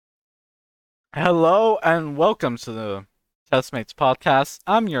Hello and welcome to the Chestmates podcast.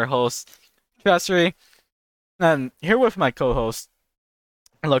 I'm your host, Chessery, and here with my co-hosts,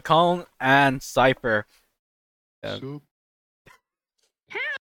 Lacone and Cypher. Uh, Soup.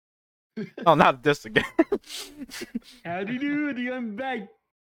 oh, not this again. Howdy doody, I'm back.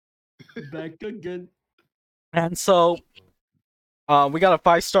 Back again. And so, we got a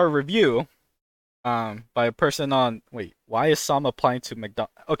 5-star review, by a person on. Wait, why is Sam applying to McDonald?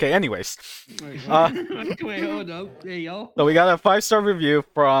 Okay, anyways, Wait, uh, wait, hold up. Hey, yo. so we got a 5-star review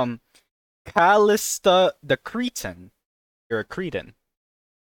from Callista the Cretan. You're a Cretan.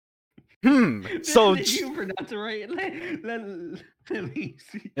 So Did you pronounce it right? Let me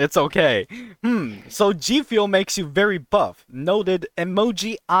see. it's okay. So G Fuel makes you very buff. Noted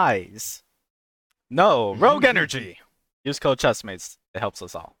emoji eyes. No, Rogue Energy. Use code Chestmates. It helps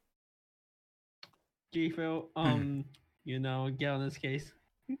us all. G-Phil, get on this case.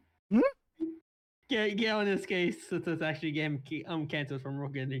 Hmm? Get on this case since it's actually getting canceled from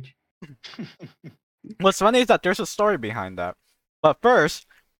Rogue Energy. What's funny is that there's a story behind that. But first,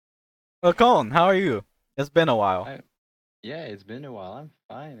 Lacone, how are you? It's been a while. Yeah, it's been a while. I'm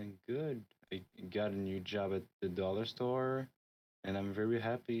fine and good. I got a new job at the dollar store, and I'm very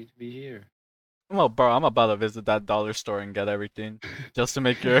happy to be here. Well, bro, I'm about to visit that dollar store and get everything just to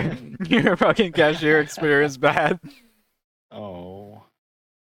make your your fucking cashier experience bad. Oh,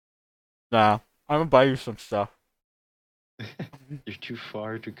 Nah, I'm gonna buy you some stuff. you're too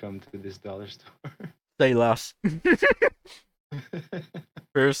far to come to this dollar store. Say less.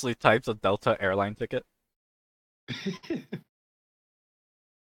 Seriously, types a Delta airline ticket.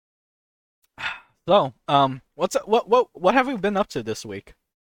 So, what have we been up to this week?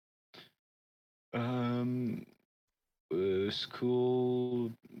 um,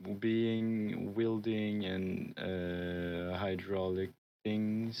 School, being welding and hydraulic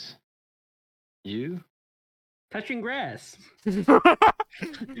things. You? Touching grass.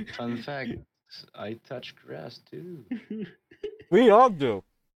 Fun fact: I touch grass too. We all do.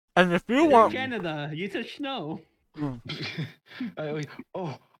 And if you You're in want, Canada, you touch snow.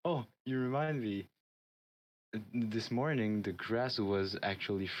 Oh, you remind me. This morning, the grass was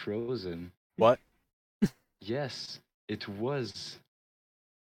actually frozen. what? Yes, it was.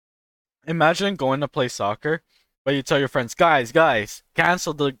 Imagine going to play soccer, but you tell your friends, guys,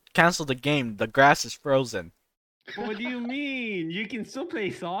 cancel the game. The grass is frozen. What do you mean? You can still play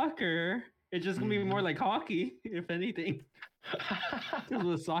soccer. It's just gonna be more like hockey, if anything. That's what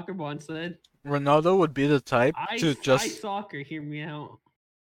the soccer bond said. Ronaldo would be the type to Ice just. soccer, hear me out.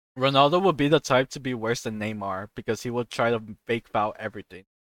 Ronaldo would be the type to be worse than Neymar because he would try to fake foul everything.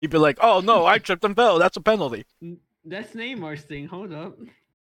 He'd be like, "Oh no, I tripped and fell. That's a penalty." That's Neymar's thing. Hold up.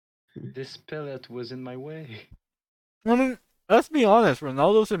 This pellet was in my way. I mean, let's be honest.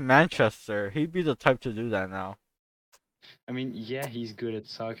 Ronaldo's in Manchester. He'd be the type to do that now. I mean, yeah, he's good at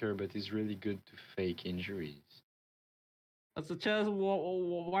soccer, but he's really good to fake injuries. So, Chaz,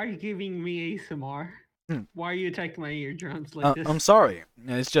 why are you giving me ASMR? Hmm. Why are you attacking my eardrums like this? I'm sorry.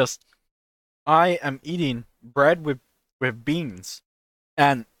 It's just I am eating bread with beans,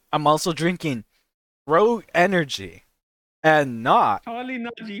 and I'm also drinking Rogue Energy, and not. Totally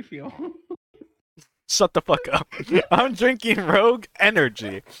not G Fuel. Shut the fuck up. I'm drinking Rogue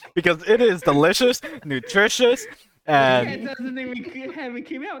Energy because it is delicious, nutritious, Yeah, and it doesn't even haven't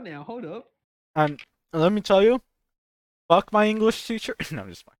came out now. Hold up. and let me tell you, fuck my English teacher. No, I'm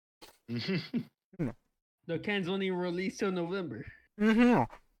just fine. The can's only released till November.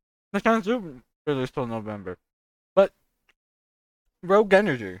 I can't do release till November, but Rogue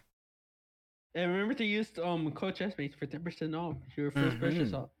Energy. And remember to use code Chestmates for 10% off your first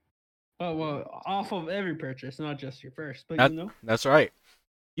purchase off. Oh well, off of every purchase, not just your first. But That's right.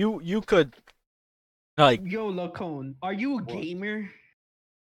 You could like Yo, Lacone, are you a gamer?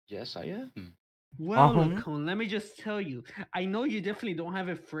 Yes, I am. Well, Uh-huh. Lacone, let me just tell you. I know you definitely don't have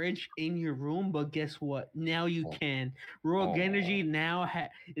a fridge in your room, but guess what? Now you can. Rogue Energy now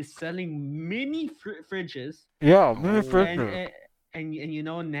is selling mini fridges. Yeah,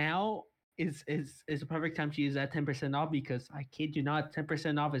 And now is a perfect time to use that 10% off because I kid you not,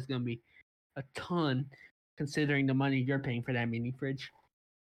 10% off is gonna be a ton considering the money you're paying for that mini fridge.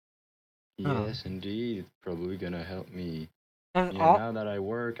 Yes, indeed. It's probably gonna help me. And Yeah, now that I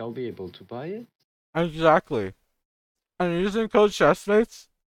work, I'll be able to buy it. exactly. And using code Chestmates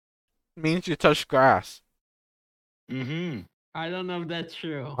means you touch grass. Mm-hmm. I don't know if that's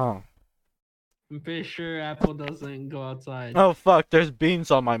true. Oh. I'm pretty sure Apple doesn't go outside. Oh fuck, there's beans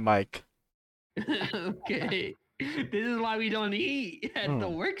on my mic. Okay. This is why we don't eat at the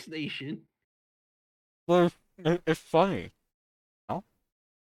workstation. Well, it's funny. No?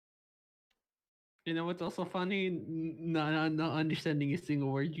 You know what's also funny? Not understanding a single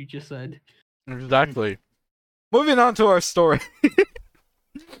word you just said. Exactly. Moving on to our story.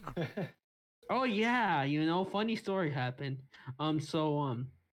 Oh yeah, funny story happened. I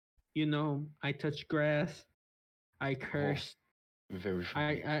touched grass. I Oh, cursed. very I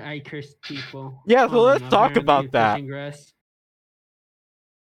funny. I, I cursed people. Yeah, so let's talk Apparently about that. touching grass.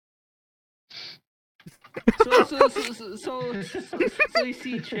 So you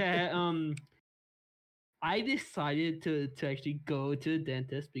see, Chad. I decided to actually go to the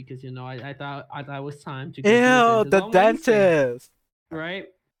dentist because I thought it was time to go to the Ew, dentist the on Wednesday, dentist. right?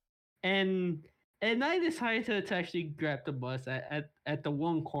 And and I decided to actually grab the bus at the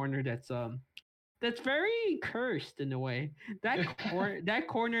one corner that's very cursed in a way. That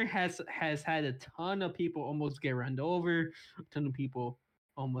corner has had a ton of people almost get run over, a ton of people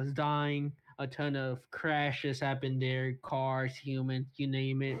almost dying, a ton of crashes happened there, cars, humans, you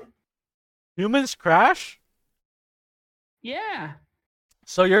name it. Humans crash? Yeah,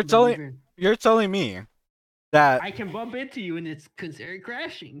 So believe it. you're telling me that I can bump into you and it's considered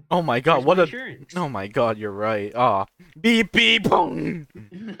crashing. oh my god, Where's what my a insurance? oh my god, you're right. Ah, beep beep boom.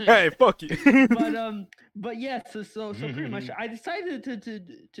 Hey, fuck you. but but yeah, so pretty much I decided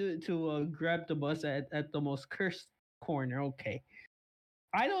to grab the bus at the most cursed corner. Okay.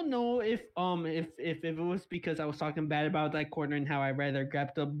 I don't know if it was because I was talking bad about that corner and how I rather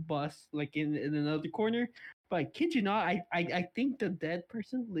grab the bus like in another corner. But kid you not, I think the dead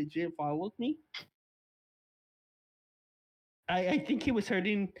person legit followed me. I think he was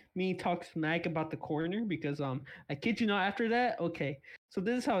hurting me talk smack about the corner because I kid you not, after that, okay. So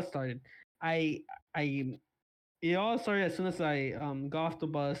this is how it started. I I It all started as soon as I got off the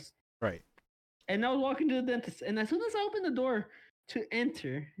bus Right. and I was walking to the dentist. And as soon as I opened the door to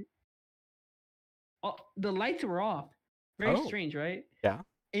enter, the lights were off. Very Oh, strange, right? yeah.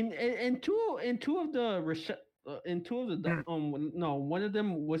 And two of the in two of the no, one of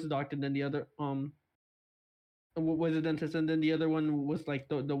them was a doctor, then the other was a dentist, and then the other one was like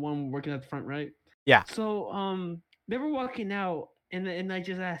the one working at the front, right? Yeah. So they were walking out, and I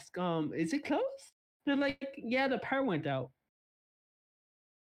just asked, is it closed? They're like, yeah, the power went out.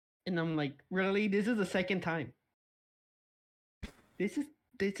 And I'm like, really? This is the second time. This is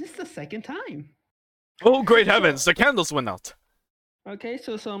this is the second time. Oh great So heavens, the candles went out. okay,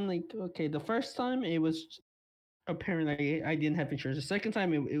 so I'm like, okay, the first time it was apparently I didn't have insurance. The second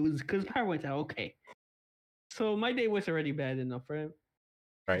time it was because power went out. Okay, so my day was already bad enough, right?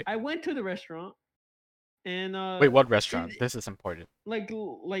 Right. I went to the restaurant and Wait, what it restaurant? This is important. a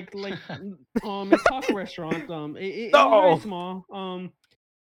taco restaurant. It was very No! small.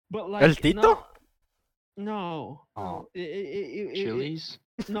 But El like Tito? no, no, Oh. no. It Chili's?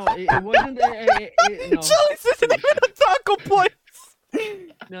 no, it wasn't. No, Chili's isn't even a taco place!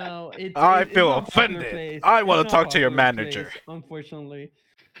 no. I It's feel not a popular offended. place. I It's want to not a talk to your popular manager. place, unfortunately.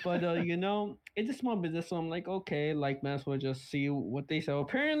 But it's a small business, so I'm like, okay, like, might as well just see what they sell.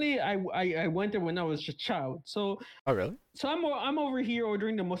 Apparently, I went there when I was a child, Oh, really? so I'm over here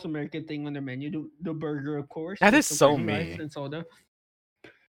ordering the most American thing on the menu, the burger, of course, That with is some so french fries me. and soda.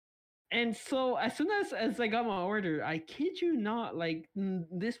 And so as soon as I got my order, I kid you not, like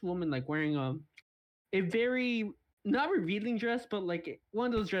this woman like wearing a very not revealing dress, but like one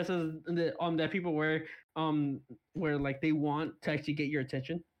of those dresses that people wear where like they want to actually get your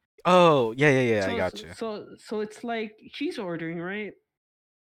attention. Oh, yeah, yeah, yeah, I So got so you. so, so it's like she's ordering, right,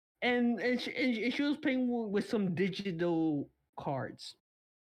 and she was paying with some digital cards.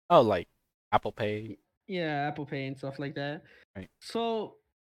 Oh, like Apple Pay, Yeah, Apple Pay and stuff like that. right? So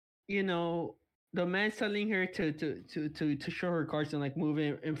you know the man's telling her to show her cards and like move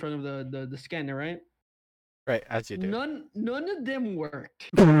in front of the scanner, right? Right, as you do. None of them worked.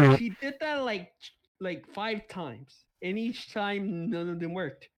 Does She did that like 5 times, and each time none of them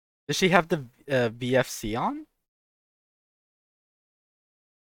worked. she have the VFC on?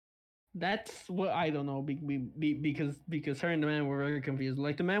 That's what I don't know because her and the man were very confused.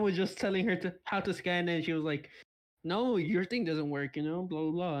 Like the man was just telling her to how to scan it, and she was like, "No, your thing doesn't work," blah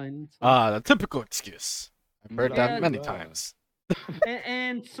blah blah. And so Ah, the typical excuse. I've heard Blah, that yeah, blah, many blah. times.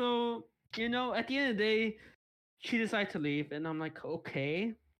 and so at the end of the day, she decided to leave, and I'm like,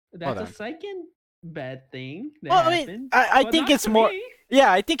 okay, Hold that's a on. second bad thing that Well, I mean, happened, I but think not it's for more. me.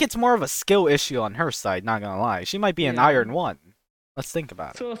 Yeah, I think it's more of a skill issue on her side. Not gonna lie, she might be an Yeah. iron one. Let's think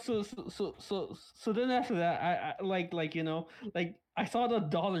about it. So then after that, I like like I saw the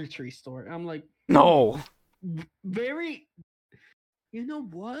Dollar Tree store. I'm like, No, very. You know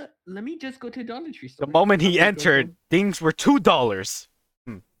what? Let me just go to the Dollar Tree the store. moment I'm he like, okay. entered, things were $2.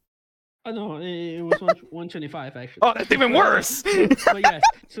 Oh no, it was 125 actually. Oh, that's even worse. But yes,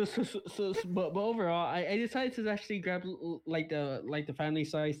 but overall, I decided to actually grab like the family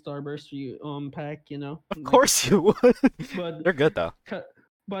size Starburst pack, you know, Of like course you would. but They're good though.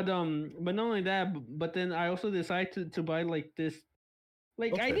 but not only that, but then I also decided to buy like this.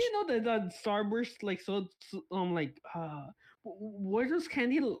 Like I Goldfish. didn't know that Starburst like what are those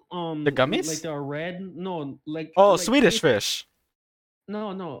candy The like gummies? the red no Oh, like Swedish it's fish.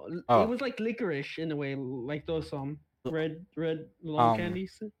 no, it Oh. was like licorice in a way, like those red long Um.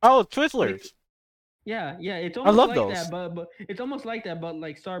 candies. Oh, Like Twizzlers. yeah, it's I almost love like those. that, but it's almost like that, but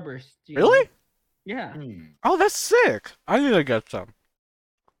like Starburst, you know? Really? Yeah. Hmm. Oh, that's sick. I need to get some.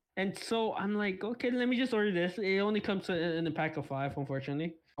 And so I'm like, okay, let me just order this. It only comes in a pack of 5,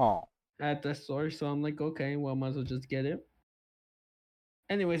 unfortunately, Oh. at the store. So I'm like, okay, well, might as well just get it.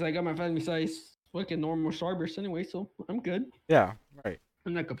 Anyways, I got my family size fucking normal Starburst anyway, so I'm good. Yeah. Right.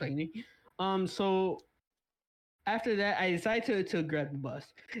 I'm not complaining. So after that, I decided to grab the bus,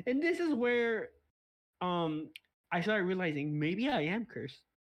 and this is where um I started realizing maybe I am cursed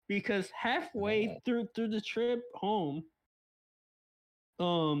because halfway Oh. through the trip home,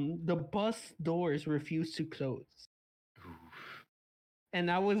 the bus doors refused to close, Oof. and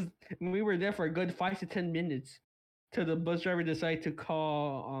we were there for a good 5 to 10 minutes till the bus driver decided to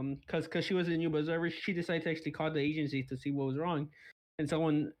call because she was a new bus driver. She decided to actually call the agency to see what was wrong, and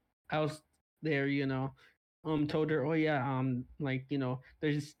someone else there, told her, oh yeah, like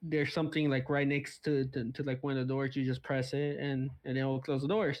there's something like right next to like one of the doors. You just press it and it will close the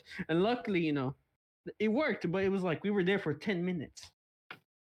doors. And luckily, it worked, but it was like we were there for 10 minutes.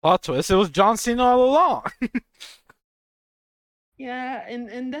 Plot twist. It was John Cena all along. Yeah,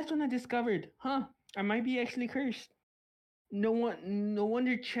 and that's when I discovered, I might be actually cursed. No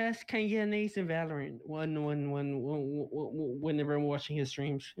wonder Chess can get an ace in Valorant whenever I'm watching his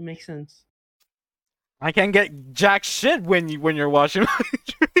streams. It makes sense. I can't get jack shit when you're watching.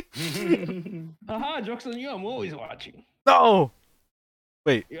 Haha, jokes on you. I'm always watching. No.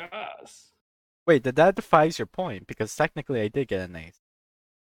 Wait. Yes. Wait. That defies your point because technically I did get an ace.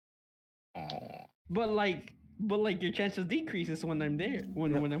 Oh. But your chances decreases when I'm there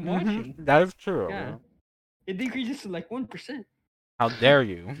when I'm Mhm. watching. That is true. Yeah, it decreases to like 1%. How dare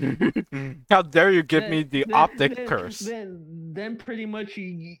you? How dare you give me Then the then optic then curse? then pretty much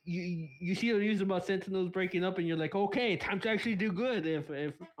you see the news about Sentinels breaking up, and you're like, okay, time to actually do good. If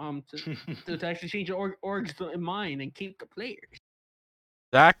to actually change your org's mind and keep the players.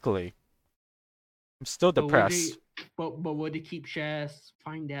 Exactly. I'm still But would they? depressed. But would they keep Shaz?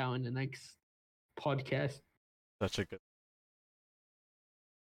 Find out in the next podcast. Such a good.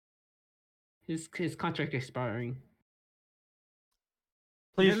 His contract expiring.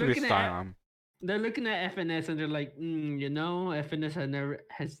 They're Please looking resign at him. they're looking at FNS and they're like, FNS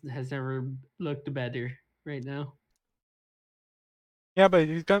has never looked better right now. Yeah, but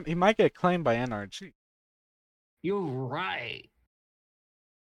he might get claimed by NRG. You're right.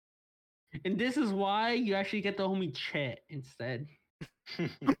 And this is why you actually get the homie Chet instead.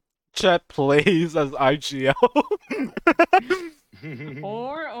 Chet plays as IGL.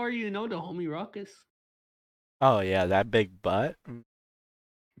 Or the homie Ruckus. Oh yeah, that big butt.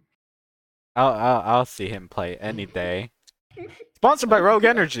 I'll see him play any day. Sponsored by Rogue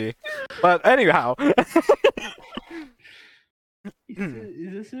Energy. But anyhow.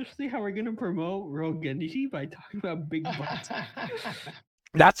 Is this seriously how we're gonna promote Rogue Energy by talking about big butts?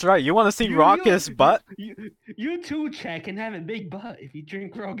 That's right. You want to see Rocket's butt? You too, Chet, can have a big butt if you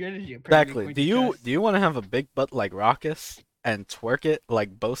drink Rogue Energy. Apparently, Exactly. according Do to you Chess. do you want to have a big butt like Rockus and twerk it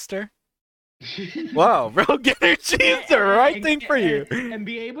like Boaster? Wow, Rogue Energy is the right thing for you. And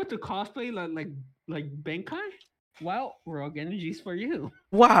be able to cosplay like Benkai? Well, Rogue Energy's for you.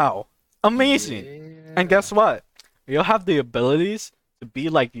 Wow, amazing. And Yeah. guess what? You'll have the abilities to be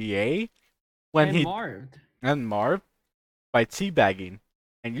like Ye when And he Marv. and Marv by teabagging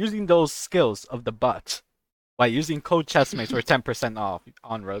and using those skills of the butt by using code Chestmates for 10% off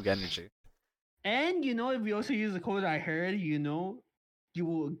on Rogue Energy. And if you also use the code I heard, you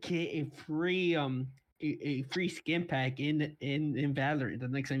will get a free a free skin pack in Valorant the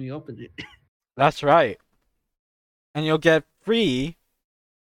next time you open it. That's right. And you'll get free.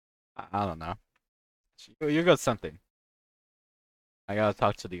 I don't know. You got something. I gotta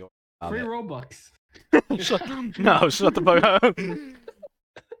talk to the. Free Robux. No, shut the fuck up.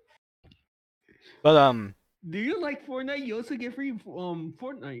 But Do you like Fortnite? You also get free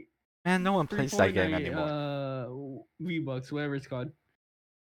Fortnite. man, no one Free plays that game Fortnite anymore. V-Bucks, whatever it's called.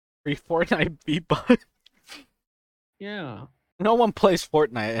 Free Fortnite beatbox. Yeah. No one plays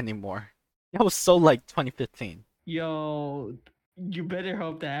Fortnite anymore. That was so like 2015. Yo, You better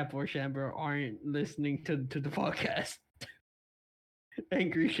hope that Apple Chamber aren't listening to the podcast.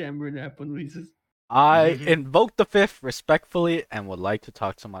 Angry Chamber and Apple noises. I invoke the fifth respectfully and would like to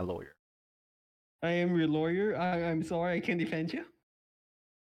talk to my lawyer. I am your lawyer. I'm sorry, I can't defend you.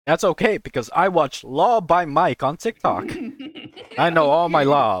 That's okay because I watch Law by Mike on TikTok. I know all my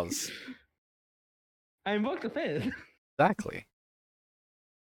laws. I invoke the fifth. Exactly.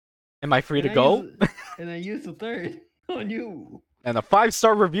 Am I free And to I go? and I use the third on you. And a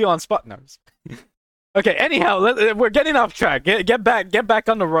 5-star review on Sputners. Okay, anyhow, we're getting off track. Get back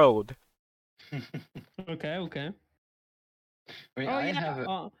on the road. Okay. I mean, Oh I yeah. have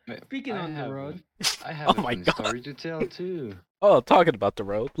a, Speaking I on the have road. I have Oh a my fun God. story to tell too. Oh, talking about the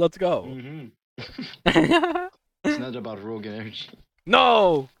road. Let's go. hmm It's not about rogue energy.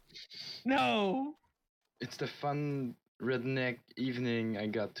 No! No. It's the fun redneck evening I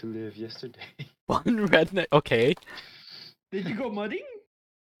got to live yesterday. One redneck. Okay. Did you go mudding?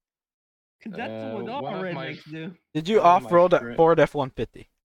 Cause that's what all one of my rednecks do. Did you one of my off-road at fri- Ford F-150?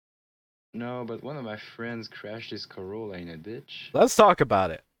 No, but one of my friends crashed his Corolla in a ditch. Let's talk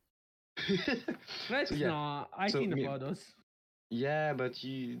about it. Let's So, yeah. not. I So, seen the me- photos. Yeah, but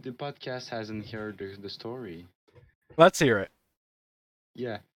the podcast hasn't heard the story. Let's hear it.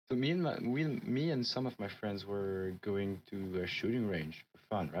 Yeah. So me and some of my friends were going to a shooting range for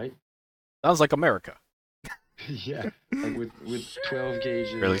fun, right? Sounds like America. Yeah. Like with 12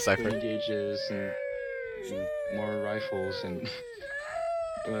 gauges, Really, Cypher? 20 gauges, and more rifles. And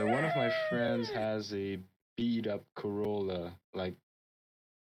one of my friends has a beat up Corolla. Like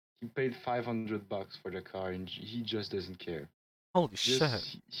he paid $500 for the car, and he just doesn't care. Holy shit.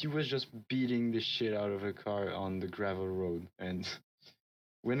 He was just beating the shit out of a car on the gravel road. And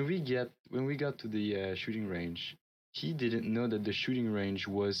when we got to the shooting range, he didn't know that the shooting range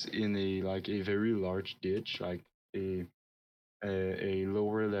was in a very large ditch, like a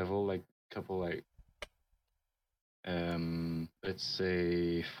lower level, like couple like let's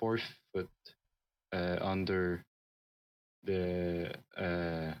say 4 foot under the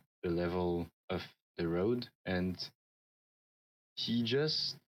level of the road, and he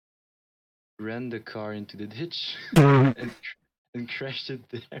just ran the car into the ditch and crashed it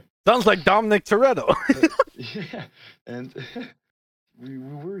there. Sounds like Dominic Toretto. Yeah, and we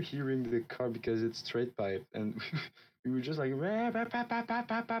were hearing the car because it's straight pipe, and we were just like,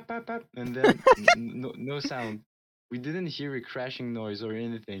 and then no sound. We didn't hear a crashing noise or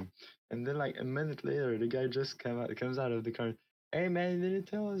anything. And then like a minute later, the guy just comes out of the car. Hey man, did you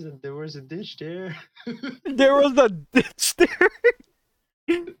tell us that there was a ditch there? There was a ditch there.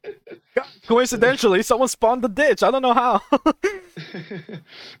 Coincidentally, someone spawned the ditch. I don't know how.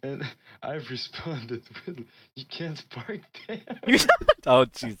 And I've responded with, "You can't park there." Oh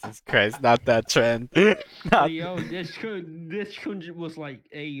Jesus Christ! Not that trend. Hey, Not yo, this could was like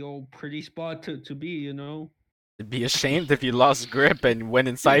a pretty spot to be, you know. to be ashamed if you lost grip and went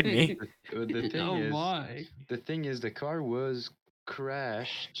inside me. The thing Oh is, my. the car was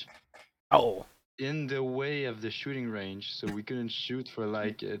crashed Oh, in the way of the shooting range, so we couldn't shoot for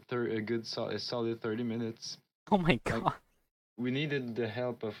like a solid 30 minutes. oh my God. We needed the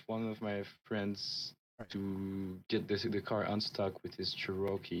help of one of my friends to get the car unstuck with his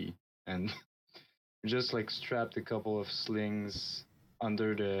Cherokee, and we just like strapped a couple of slings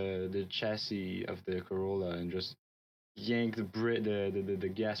under the chassis of the Corolla and just yanked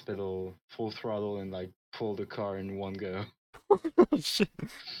the gas pedal full throttle and like pulled the car in one go. Shit.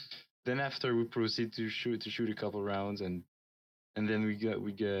 Then after we proceed to shoot a couple rounds, and then we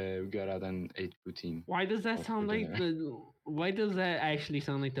got out and ate poutine. Why does that for sound like dinner. Why does that actually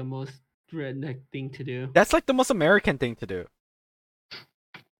sound like the most redneck thing to do? That's like the most American thing to do.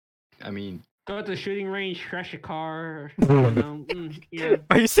 I mean, Go to the shooting range, crash a car. You know, yeah.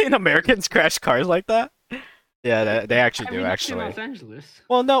 Are you saying Americans crash cars like that? Yeah, they actually I do. mean, that's in Actually. Los Angeles.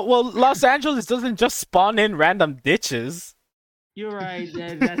 Well, no. Well, Los Angeles doesn't just spawn in random ditches. You're right.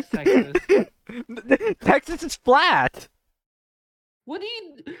 That's Texas. Texas is flat. What do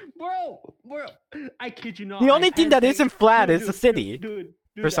you, bro? I kid you not. The only I've thing had that things- isn't flat dude, is the dude, city. Dude,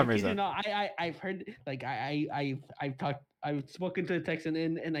 for some I kid you reason. not, I've heard like I've spoken to the Texan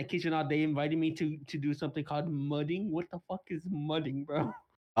and I kid you not, they invited me to do something called mudding. What the fuck is mudding, bro?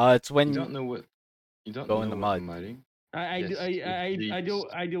 It's when you don't know what go in the mud. mudding. I do Yes,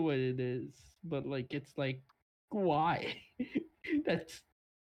 I do what it is, but like it's like why? That's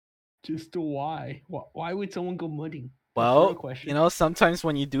just why. Why would someone go mudding? That's the real Well, question. you know, sometimes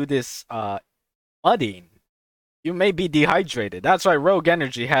when you do this mudding, you may be dehydrated. That's why Rogue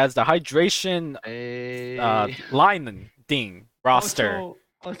Energy has the hydration Hey. line thing roster.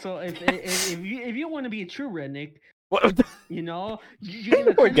 Also, if you want to be a true redneck, What? You know, you can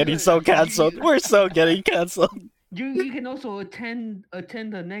We're attend getting so canceled. We're so getting canceled. You can also attend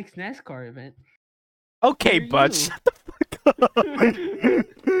the next NASCAR event. Okay, Near bud, you. shut the fuck up.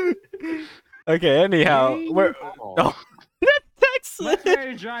 Okay, anyhow, Near we're you. oh, My Texas.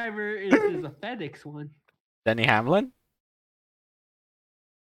 favorite driver is a FedEx one, Denny Hamlin.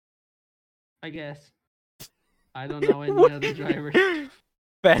 I guess. I don't know any other drivers.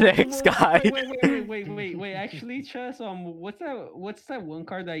 FedEx guy. Wait. Actually, Chess, what's that one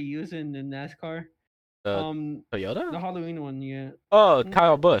car that I use in NASCAR? The The Toyota? Halloween one, yeah. Oh,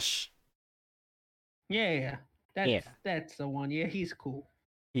 Kyle Busch. Yeah. Yeah, That's the one. Yeah, he's cool.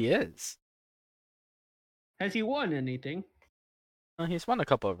 he is. Has he won anything? He's won a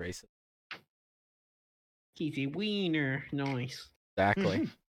couple of races. He's a wiener. Nice. Exactly.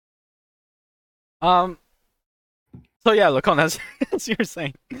 So yeah, Lacon, as you were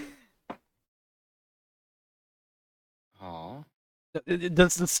saying, Aw. the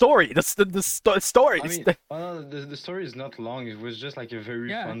story, the story. I mean, the story is not long. It was just like a very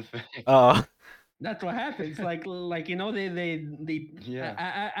Yeah. fun fact. That's what happens. Like you know, they Yeah.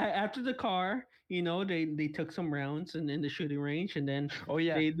 after the car, you know, they took some rounds in the shooting range, and then Oh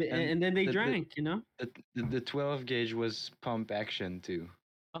yeah. and then they the- drank. You know. The 12 gauge was pump action too.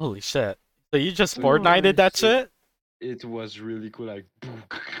 Holy shit! So you just So Fortnited that it- shit? It was really cool. Like.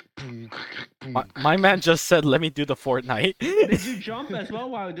 My man just said, "Let me do the Fortnite." Did you jump as well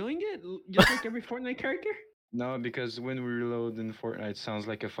while doing it, just like every Fortnite character? No, because when we reload in Fortnite, it sounds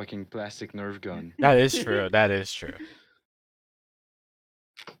like a fucking plastic Nerf gun. That is true. That is true.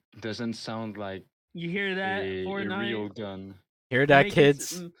 Doesn't sound like You hear that, a Fortnite? real gun. Hear that, Make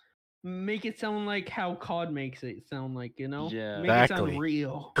kids? make it sound like how COD makes it sound like, you know? Yeah. Make it Exactly. sound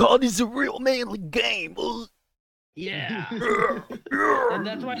real. God is a real manly game. Yeah. And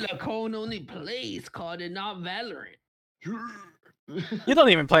that's why Lacone only plays COD and not Valorant. You don't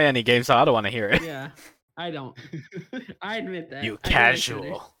even play any games, so I don't want to hear it. Yeah. I don't. I admit that. You I don't like shooters.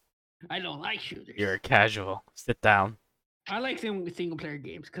 casual. I don't like shooters. You're a casual. Sit down. I like single player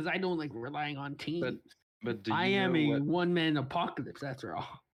games because I don't like relying on teams. But do you I am know a what? one man apocalypse. That's all.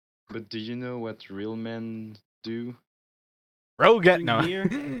 But do you know what real men do? Rogan, Drink no.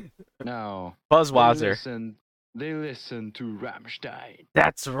 beer. No. Buzzwazzer. They listen to Rammstein.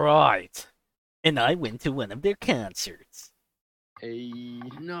 That's right. And I went to one of their concerts. Hey.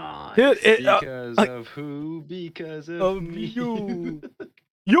 No. Dude, Because of who? Because of me. you.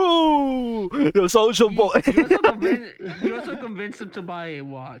 You, the social boy. You also convinced him to buy a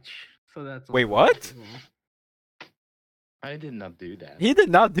watch. So that's Wait, also what? possible. I did not do that. He did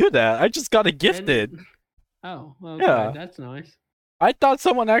not do that. I just got it gifted. Oh, okay. Yeah. That's nice. I thought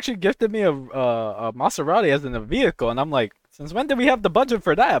someone actually gifted me a Maserati as in a vehicle, and I'm like, since when did we have the budget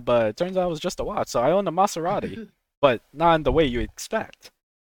for that? But it turns out it was just a watch, so I own a Maserati, but not in the way you expect.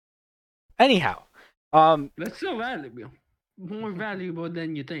 Anyhow, That's so valuable. More valuable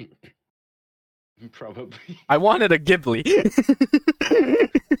than you think. Probably. I wanted a Ghibli.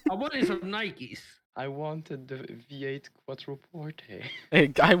 I wanted some Nikes. I wanted the V8 Quattroporte.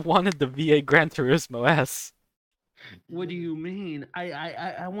 I wanted the VA Gran Turismo S. What do you mean?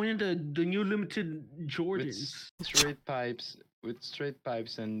 I wanted the new limited Jordans. With straight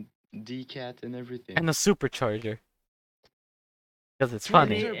pipes and decat and everything. And a supercharger. Because it's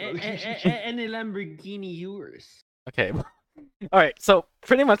funny. And a Lamborghini Urus. Okay. Alright, so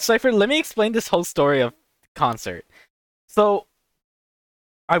pretty much, Cypher, let me explain this whole story of the concert. So,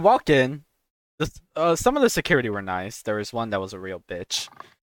 I walk in. Some of the security were nice. There was one that was a real bitch.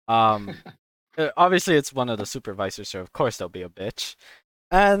 Obviously, it's one of the supervisors, so of course they'll be a bitch.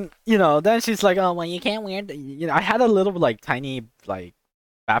 And, then she's like, oh, well, you can't wear... I had a little, tiny,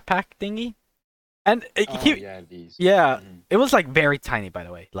 backpack thingy. And these. yeah, Mhm. it was, very tiny, by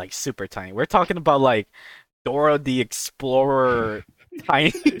the way. Super tiny. We're talking about, Dora the Explorer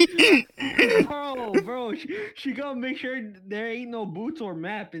tiny. Bro, she gotta make sure there ain't no boots or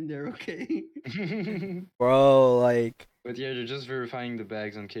map in there, okay? Bro, But yeah, you're just verifying the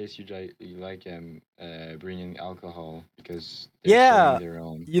bags in case you bringing alcohol because they're Yeah. selling their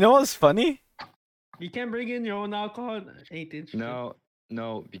own. You know what's funny? You can't bring in your own alcohol. Ain't interesting.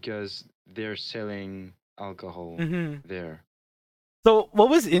 No, because they're selling alcohol Mm-hmm. there. So what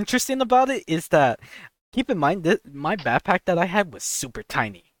was interesting about it is that, keep in mind that my backpack that I had was super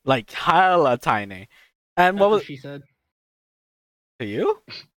tiny, hella tiny. And That's what was she said? to you?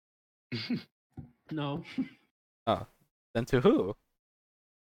 No. Then to who?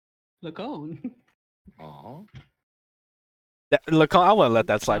 Lacone. Aw. Look, I wouldn't let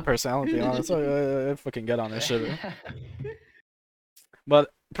that slide personality, honestly. I fucking get on this shit.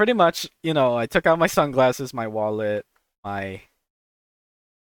 But pretty much, I took out my sunglasses, my wallet, my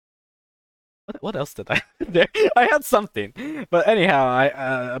what else did I have there? I had something, but anyhow, I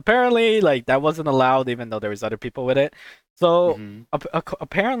apparently like that wasn't allowed, even though there was other people with it. So Mm-hmm.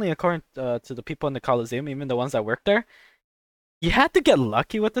 apparently, according to the people in the Coliseum, even the ones that worked there, you had to get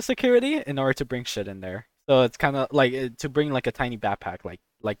lucky with the security in order to bring shit in there. So it's kind of like to bring like a tiny backpack,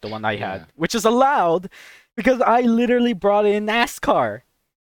 like the one I had, Yeah. which is allowed because I literally brought in NASCAR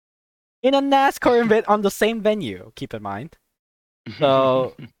event on the same venue. Keep in mind.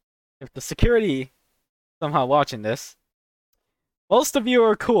 So if the security somehow watching this, most of you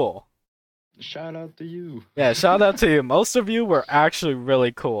are cool. Shout out to you. Yeah, shout out to you. Most of you were actually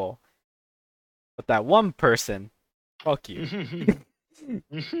really cool. But that one person, fuck you.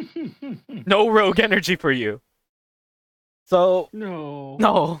 No rogue energy for you. So, No.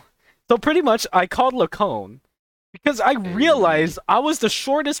 no. So pretty much I called Lacone because I Hey. realized I was the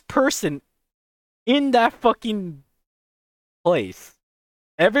shortest person in that fucking place.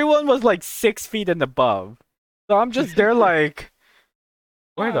 Everyone was like 6 feet and above. So I'm just there like,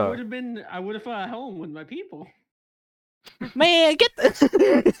 Well, where the I would have felt at home with my people. man, get this.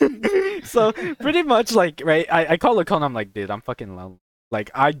 So pretty much like right, I call the cone. I'm like, dude, I'm fucking lonely. Like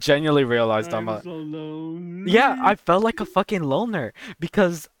I genuinely realized I'm I'm a so yeah. lonely. I felt like a fucking loner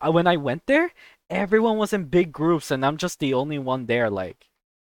because when I went there, everyone was in big groups and I'm just the only one there. Like,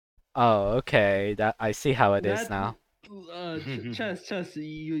 oh, okay, that I see how it is That now. chess.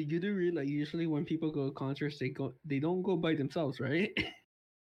 You do realize usually when people go to concerts, they don't go by themselves, right?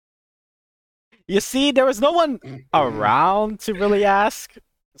 You see, there was no one around to really ask,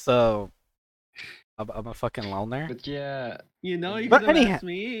 so I'm a fucking loner. But yeah, You could But have anyhow, asked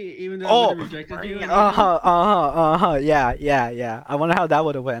me, even though I would oh, have rejected you anyhow. uh-huh, yeah, yeah, yeah. I wonder how that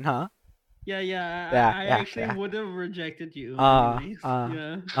would have went, huh? Yeah. Yeah, I yeah, actually yeah. would have rejected you Uh, anyways. uh,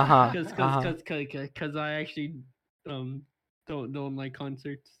 Yeah, uh-huh, uh-huh. because I actually um don't like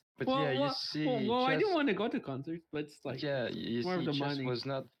concerts. but yeah, Well, you well, well, see, well I do chess. want to go to concerts, but it's But like yeah, you more of see, the money.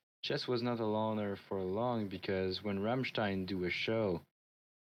 Chess was not a loner for long because when Rammstein do a show,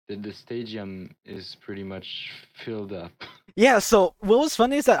 the stadium is pretty much filled up. Yeah, so what was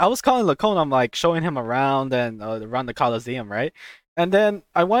funny is that I was calling Lacone, I'm like showing him around and around the Coliseum, right? And then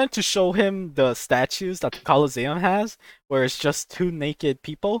I wanted to show him the statues that the Coliseum has, where it's just two naked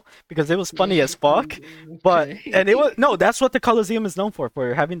people, because it was funny as fuck. But Okay. and it was no, that's what the Coliseum is known for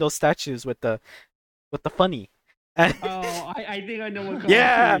having those statues with the funny. And Oh, I think I know what Coliseum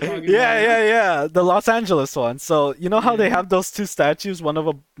yeah, you're talking about. yeah, Yeah. yeah, yeah. The Los Angeles one. So you know how they Yeah. have those two statues, one of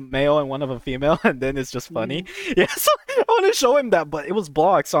a male and one of a female, and then it's just funny. Mhm. Yeah, so I want to show him that, but it was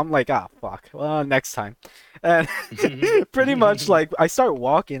blocked, so I'm like, ah, fuck. Well, next time. And pretty much like I start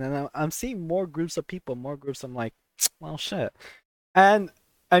walking, and I'm seeing more groups of people, more groups. I'm like, well, shit. And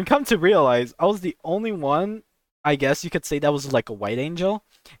and come to realize, I was the only one, I guess you could say, that was like a white angel,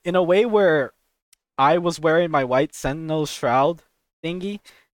 in a way where I was wearing my white sentinel shroud thingy,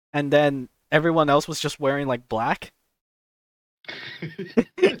 and then everyone else was just wearing like black.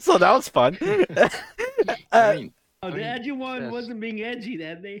 So that was fun. I uh, mean, Oh, I the mean, edgy one chess, wasn't being edgy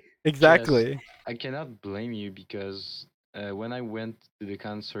that day. chess. exactly. I cannot blame you because when I went to the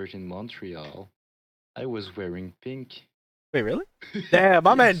concert in Montreal, I was wearing pink. Wait, really? Damn,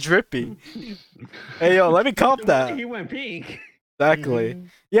 my man Yes. drippy. Hey, yo, let me cop that. He went pink. Exactly. Hmm.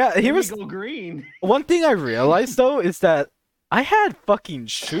 Yeah, Let me here's go green. one thing I realized though is that I had fucking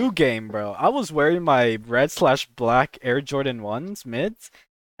shoe game, bro. I was wearing my red/black Air Jordan 1s mids,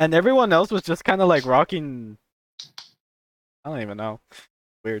 and everyone else was just kind of like rocking. I don't even know.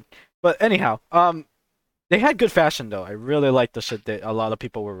 Weird. But anyhow, they had good fashion though. I really liked the shit that a lot of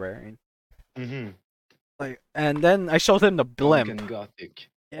people were wearing. Hmm. Like, and then I showed him the Punk blimp. and gothic.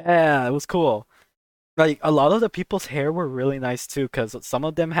 Yeah, it was cool. Like a lot of the people's hair were really nice too, cause some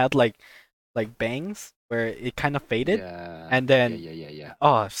of them had like bangs where it kind of faded, Yeah. and Yeah. then Yeah. Yeah. Yeah.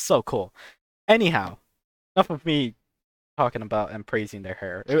 oh, so cool. Anyhow, enough of me talking about and praising their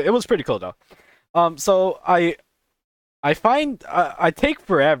hair. It was pretty cool though. So I find I take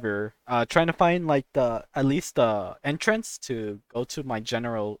forever trying to find like the at least the entrance to go to my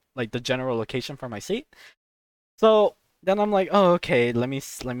the general location for my seat. So then I'm like, oh okay, let me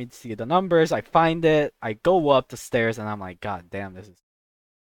see the numbers. I find it. I go up the stairs and I'm like, god damn, this is.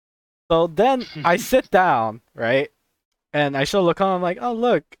 So then I sit down, right, and I show Lacone. I'm like, oh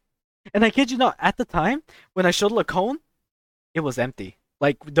look, and I kid you not, at the time when I showed Lacone, it was empty.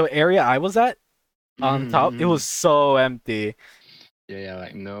 Like the area I was at on top, it was Mhm. so empty. Yeah, yeah,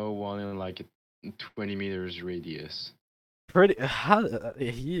 like no one in like a 20 meters radius. Pretty. How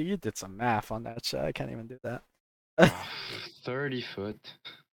you did some math on that shit. I can't even do that. Oh, 30 foot.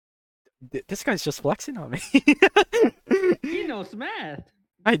 This guy's just flexing on me. He knows math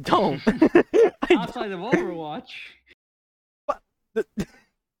I don't. I outside of Overwatch. don't.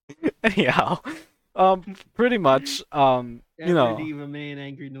 Anyhow, pretty much, you Ever know, leave a man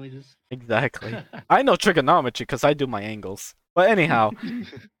angry noises. exactly. I know trigonometry because I do my angles. But anyhow,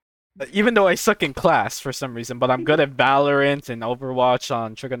 even though I suck in class for some reason, but I'm good at Valorant and Overwatch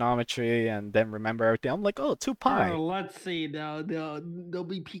on trigonometry, and then remember everything. I'm like, oh, 2 pi. Let's see. They'll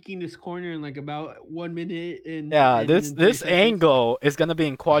be peeking this corner in like about 1 minute Yeah, and this in 30 this seconds. angle is gonna be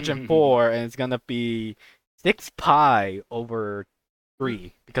in quadrant 4, and it's gonna be 6 pi over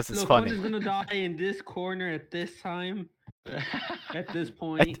 3 because it's Look, funny. is gonna die in this corner at this time. At this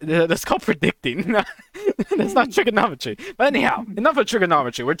point, That's called predicting. That's not trigonometry. But anyhow, enough of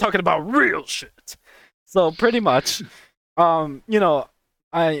trigonometry. We're talking about real shit. So pretty much, you know,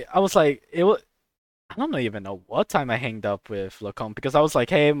 I was like, it was. I don't even know what time I hanged up with Lacombe because I was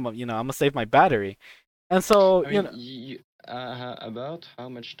like, hey, I'm gonna save my battery, and so I you mean, know, about how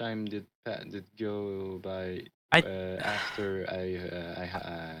much time did go by I after I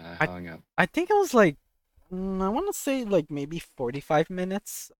I hung up? I think it was like I want to say like maybe 45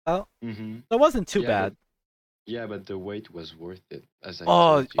 minutes out. Mm-hmm. So it wasn't too Yeah, bad. but the wait was worth it, as I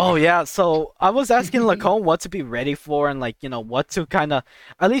Oh, told you. oh yeah. So I was asking Lacombe what to be ready for and like, what to kind of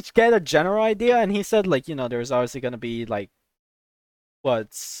at least get a general idea. And he said like, there's obviously gonna be like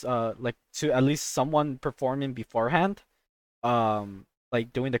what's like to at least someone performing beforehand,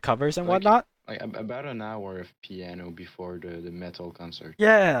 like doing the covers and Like whatnot. about an hour of piano before the metal concert.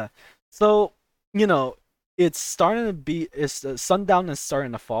 Yeah. So, you know, it's starting to be it's sundown is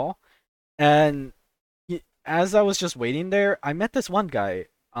starting to fall, and as I was just waiting there, I met this one guy.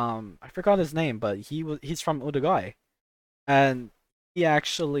 I forgot his name, but he's from Uruguay, and he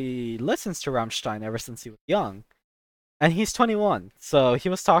actually listens to Rammstein ever since he was young, and he's 21. So he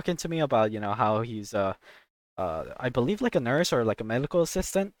was talking to me about how he's I believe like a nurse or like a medical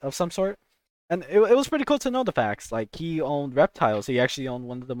assistant of some sort. And it was pretty cool to know the facts. Like he owned reptiles. He actually owned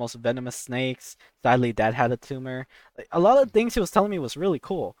one of the most venomous snakes. Sadly, that had a tumor. Like, a lot of things he was telling me was really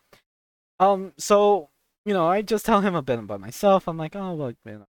cool. So I just tell him a bit about myself. I'm like, oh, well,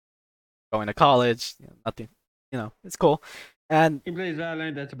 going to college, nothing, it's cool. And he plays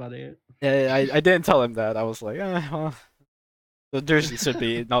Valorant. That's about it. I didn't tell him that. I was like, well, there should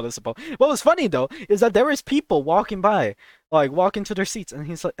be noticeable. What was funny though is that there was people walking by, like walking to their seats, and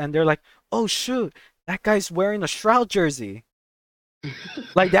and they're like, "Oh shoot, that guy's wearing a Shroud jersey."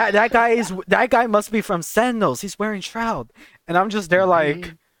 Like that guy must be from Sentinels. He's wearing Shroud, and I'm just there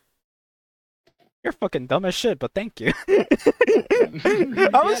like, "You're fucking dumb as shit," but thank you.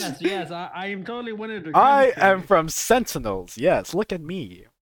 Yes, I am totally one of the. I am from Sentinels. Yes, look at me.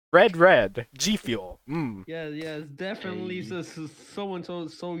 Red, G Fuel. Yes, definitely. Hey. Someone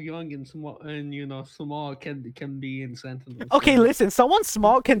so young and small, and small can be in Sentinels. Okay, so. listen. Someone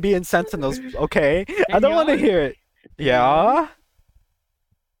small can be in Sentinels. Okay, I don't want to young? hear it. Yeah.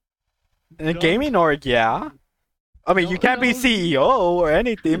 In a Young? gaming org, yeah. I mean, you can't be No. CEO or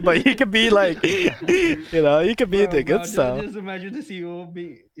anything, but you can be like, you can be the good stuff. Just imagine the CEO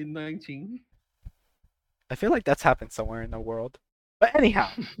be in 19. I feel like that's happened somewhere in the world. But anyhow,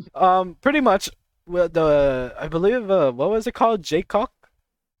 pretty much, I believe, what was it called? Jaycock?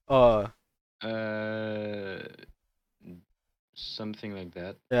 Uh, Something like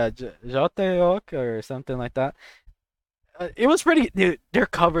that. yeah, Joteok or something like that. It was pretty. Dude, their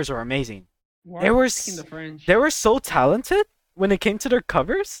covers were amazing. They were the French. they were so talented when it came to their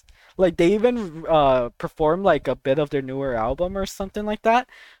covers. Like they even performed like a bit of their newer album or something like that.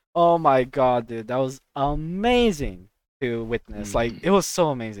 Oh my god, dude, that was amazing to witness. Like it was so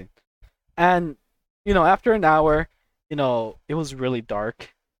amazing. And after an hour, it was really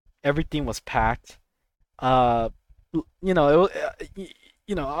dark. Everything was packed. I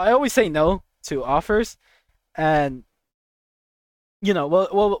always say no to offers, and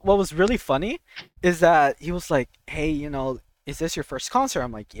what was really funny is that he was like, hey, is this your first concert?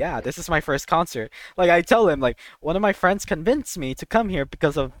 I'm like, yeah, this is my first concert. Like I tell him, like, one of my friends convinced me to come here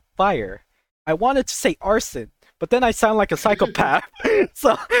because of fire. I wanted to say arson, but then I sound like a psychopath,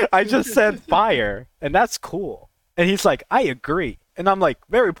 so I just said fire, and that's cool. And he's like, I agree, and I'm like,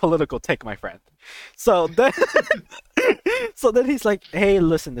 very political take, my friend. So then so then he's like, hey,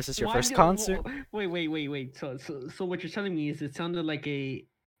 listen, this is your first concert. Wait. So what you're telling me is it sounded like a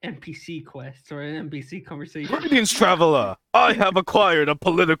NPC quest or an NPC conversation. Greetings, traveler. I have acquired a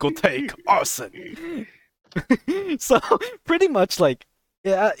political take, arson. So pretty much like,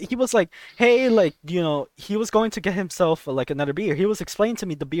 yeah, he was like, hey, like, he was going to get himself like another beer. He was explaining to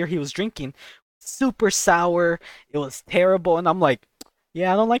me the beer he was drinking super sour. It was terrible, and I'm like,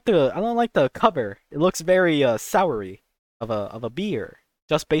 yeah, I don't like the cover. It looks very soury of a beer,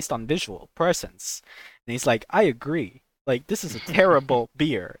 just based on visual presence. And he's like, I agree. Like this is a terrible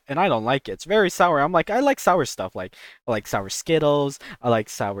beer, and I don't like it. It's very sour. I'm like, I like sour stuff. Like I like sour Skittles. I like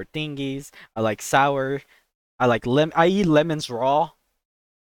sour thingies. I like sour. I eat lemons raw,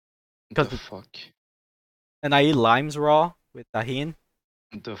 The cause fuck? and I eat limes raw with tahini.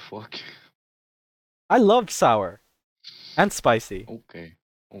 The fuck? I love sour and spicy. Okay.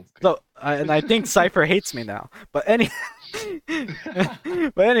 Okay. So, and I think Cypher hates me now. But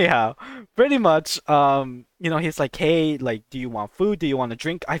but anyhow, pretty much, he's like, hey, like, do you want food? Do you want a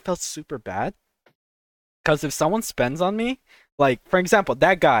drink? I felt super bad because if someone spends on me, like, for example,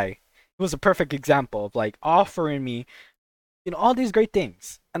 that guy was a perfect example of like offering me, all these great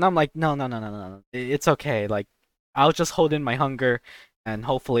things, and I'm like, no, no, no, no, no, no. It's okay. Like, I'll just hold in my hunger, and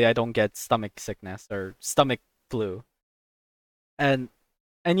hopefully I don't get stomach sickness or stomach flu. And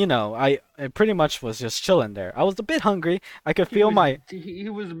I pretty much was just chilling there. I was a bit hungry. I could feel my he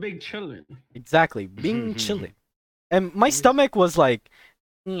was a big chillin'. exactly being chilling, and my He was stomach was like,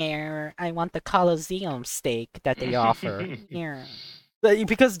 yeah, I want the Coliseum steak that they offer. Yeah.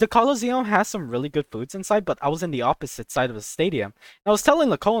 Because the Coliseum has some really good foods inside, but I was in the opposite side of the stadium. I was telling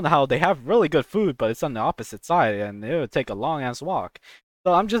Lacone how they have really good food, but it's on the opposite side, and it would take a long ass walk.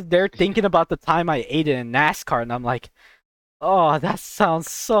 So I'm just there thinking about the time I ate it in NASCAR, and I'm like, oh, that sounds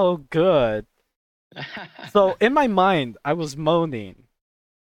so good. So in my mind, I was moaning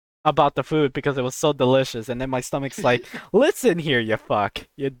about the food because it was so delicious, and then my stomach's like, "Listen here, you fuck,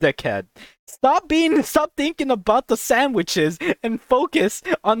 you dickhead. Stop thinking about the sandwiches and focus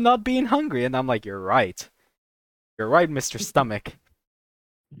on not being hungry." And I'm like, "You're right. You're right, Mr. Stomach.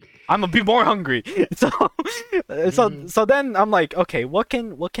 I'm gonna be more hungry." So then I'm like, "Okay, what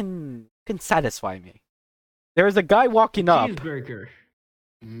can satisfy me?" There is a guy walking up. cheeseburger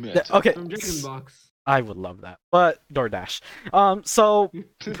Meta. Okay, from Dragon Box. I would love that, but DoorDash. So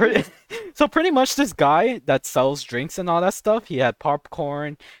pretty, so pretty much this guy that sells drinks and all that stuff. He had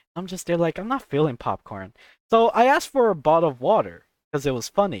popcorn. I'm just there like I'm not feeling popcorn. So I asked for a bottle of water because it was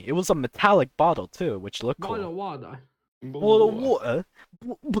funny. It was a metallic bottle too, which looked Bottle cool. of water. Bottle of water.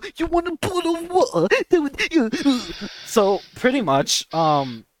 You want a bottle of water? So pretty much,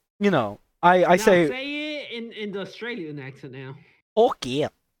 I Now say, say it in the Australian accent now. okay.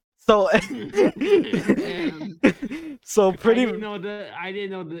 So, so I pretty. didn't know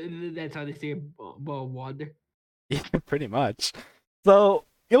that's how they say bottle of water. Yeah, pretty much. So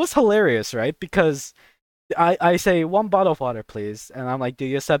it was hilarious, right? Because I say one bottle of water, please, and I'm like, do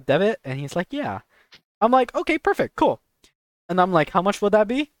you accept debit? And he's like, yeah. I'm like, okay, perfect, cool. And I'm like, how much would that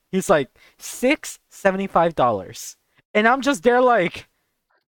be? He's like, $675. And I'm just there like,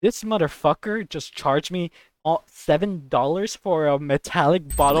 this motherfucker just charged me all $7 for a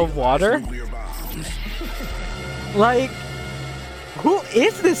metallic bottle of water. Like, who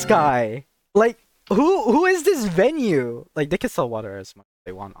is this guy? Like, who is this venue? Like, they can sell water as much as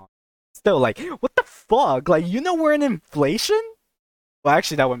they want. Still, like, what the fuck? Like, we're in inflation? Well,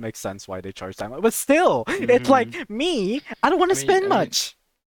 actually, that would make sense why they charge that much. But still, it's like me. I don't want to spend much.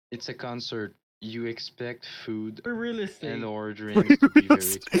 It's a concert. You expect food For real estate. and or drinks to be very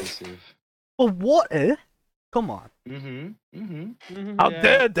expensive. But what? Come on. How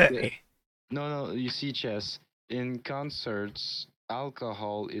dare they? No. You see, Chess. In concerts,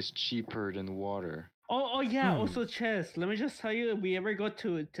 alcohol is cheaper than water. Oh yeah. Also, Chess. Let me just tell you, if we ever go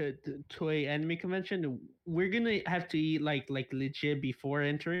to a anime convention, we're gonna have to eat like legit before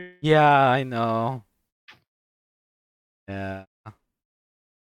entering. Yeah, I know. Yeah.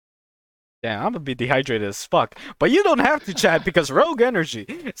 Yeah, I'm gonna be dehydrated as fuck. But you don't have to, chat, because Rogue Energy.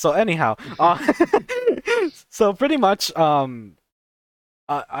 So anyhow, so pretty much, I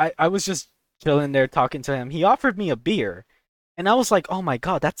was just chilling there talking to him. He offered me a beer, and I was like, oh my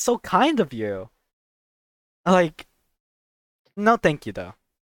god, that's so kind of you. Like, no, thank you though.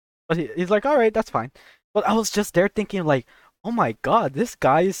 But he's like, all right, that's fine. But I was just there thinking like, oh my god, this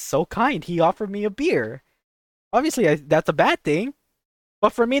guy is so kind. He offered me a beer. Obviously, that's a bad thing.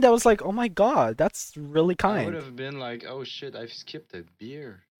 But for me, that was like, oh my god, that's really I would kind. have been like, oh shit, I've skipped a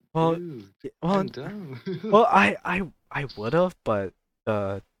beer. Well, Dude, well, I'm dumb. well, I would have, but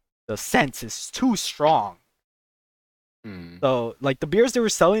the scent is too strong. So like the beers they were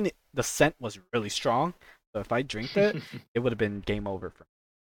selling, the scent was really strong. So if I drank it, it would have been game over for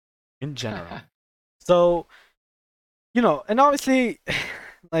me, in general. So, and obviously,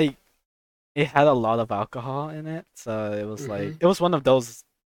 like it had a lot of alcohol in it, so it was like it was one of those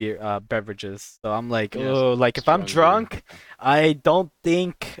beverages. So I'm like, Yes, oh, like if I'm strong beer. drunk, I don't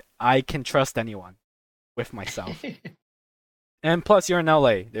think I can trust anyone with myself. And plus, you're in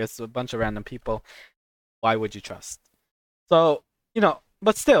LA. There's a bunch of random people. Why would you trust? So,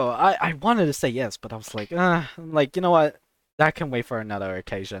 but still, I wanted to say yes, but I was like, like, you know what? That can wait for another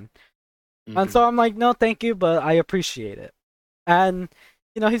occasion. And Mhm. so I'm like, no, thank you, but I appreciate it. And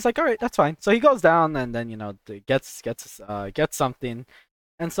he's like, all right, that's fine. So he goes down and then gets something.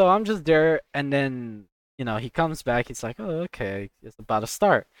 And so I'm just there, and then he comes back. He's like, oh, okay, it's about to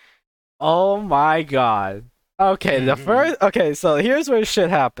start. Oh my god. Okay, okay, so here's where shit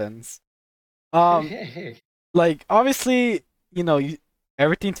happens. Um, like obviously,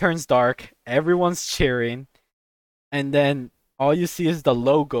 everything turns dark. Everyone's cheering, and then all you see is the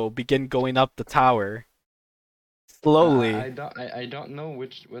logo begin going up the tower slowly. I don't know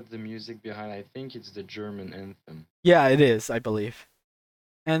what the music behind. I think it's the German anthem. Yeah, it is, I believe.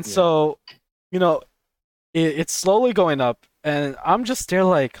 And Yeah. so, you know, it's slowly going up, and I'm just there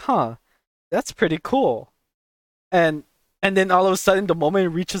like, huh, that's pretty cool. And and then all of a sudden, the moment it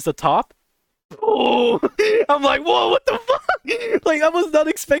reaches the top, oh, I'm like, whoa, what the fuck? Like I was not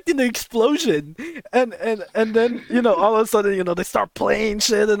expecting the explosion, and then all of a sudden they start playing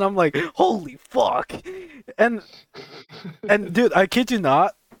shit, and I'm like, holy fuck, and and dude, I kid you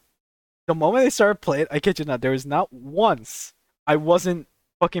not, the moment they started playing, I kid you not, there was not once I wasn't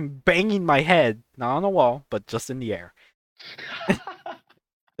fucking banging my head, not on the wall, but just in the air.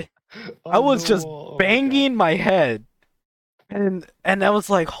 I On was the just wall. Oh my god. banging my head, and I was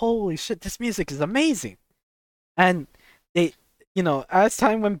like, holy shit, this music is amazing. And they, as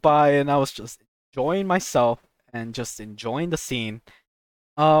time went by, and I was just enjoying myself and just enjoying the scene.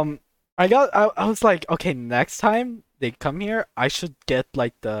 Um, I was like, okay, next time they come here, I should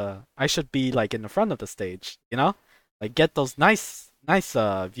I should be like in the front of the stage, like get those nice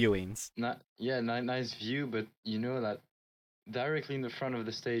viewings. Not yeah, nice view, but you know that directly in the front of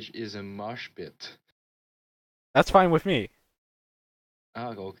the stage is a mosh pit. That's fine with me.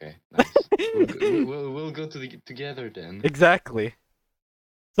 Oh, okay, nice. We'll go together then. Exactly.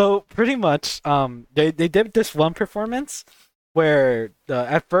 So pretty much, they did this one performance where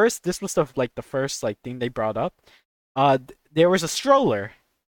at first this was the first like thing they brought up. There was a stroller,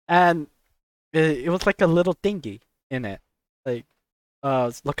 and it was like a little thingy in it. Like,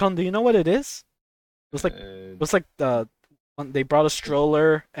 Lacan, do you know what it is? It was like they brought a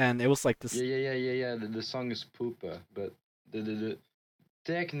stroller, and it was like this. Yeah. The song is Poopa, but the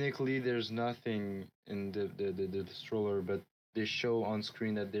technically there's nothing in the stroller, but they show on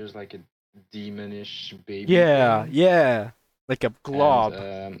screen that there's like a demonish baby Yeah, thing. yeah, like a And glob.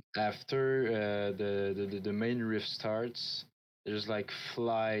 after the main riff starts, there's like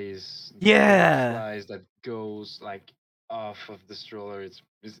flies, big Yeah, flies that goes like off of the stroller. It's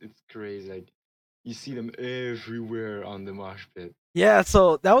crazy. Like you see them everywhere on the mosh pit. yeah.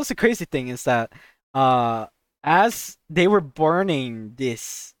 So that was the crazy thing is that, uh, as they were burning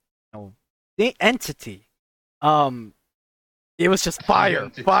this, the entity, um, it was just The fire,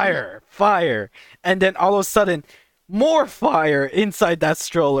 entity. fire, fire, and then all of a sudden, more fire inside that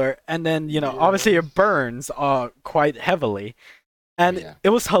stroller, and then Yeah. obviously it burns quite heavily, Oh and yeah. it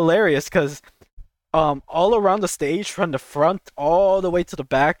was hilarious because all around the stage from the front all the way to the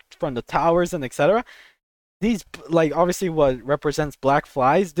back from the towers and etc. These like obviously what represents black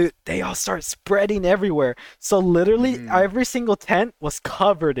flies, dude, they all start spreading everywhere. So literally Hmm. every single tent was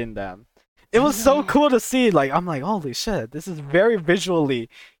covered in them. It was so No. cool to see. Like I'm like, holy shit, this is very visually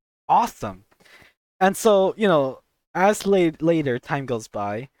awesome. And so, as later time goes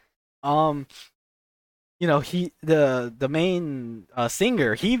by, um, he the main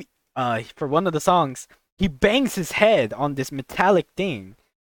singer, he for one of the songs, he bangs his head on this metallic thing.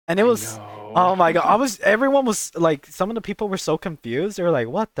 And it I was, know. oh my god, everyone was like, some of the people were so confused. They were like,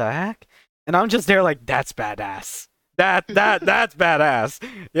 what the heck? And I'm just there like, that's badass. That's badass.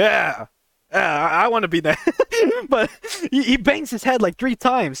 Yeah. Yeah, I want to be that. But he bangs his head like 3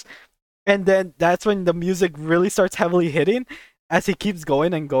 times. And then that's when the music really starts heavily hitting as he keeps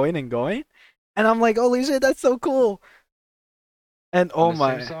going and going and going. And I'm like, holy shit, that's so cool. And On oh the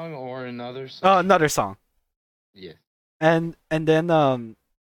same my, song or another song? another song. Yeah. And then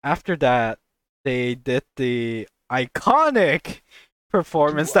after that they did the iconic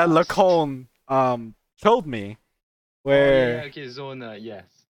performance that What? Lacombe showed me, Oh yeah. where Okay, Zona. Yes.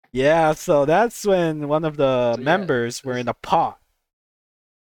 yeah, so that's when one of the So yeah, members were in a pot.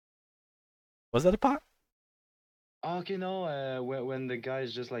 Was it a pot? okay, no. When the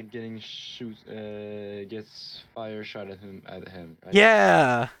guy's just like getting gets fire shot at him, right?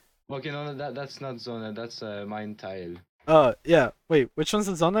 Yeah. Okay, no, that's not Zona. That's Mein Teil. Yeah. Wait, which one's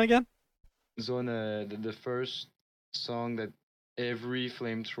the Zona again? Zona, the first song that every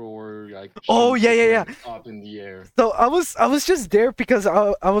flamethrower like Oh shoots yeah, it yeah, like yeah. up in the air. So I was just there because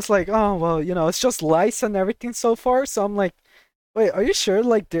I was like, oh well, it's just lights and everything so far. So I'm like, wait, are you sure?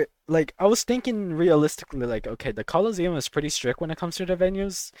 Like, I was thinking realistically, like, okay, the Coliseum is pretty strict when it comes to the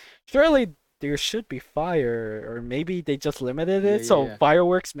venues. Surely there should be fire, or maybe they just limited Yeah, it, yeah, so yeah.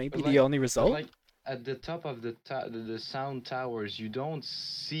 fireworks may But be the only but result. like at the top of the sound towers, you don't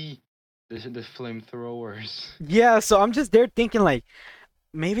see the flamethrowers. Yeah, so I'm just there thinking like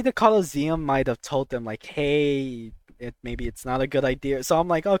maybe the Coliseum might have told them like, hey, maybe it's not a good idea. So I'm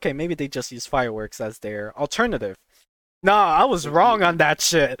like, okay, maybe they just use fireworks as their alternative. Nah, I was But wrong on that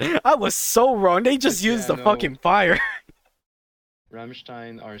shit. I was so wrong. They just but used yeah, the no. fucking fire.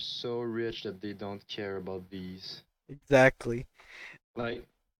 Rammstein are so rich that they don't care about these. Exactly. Like,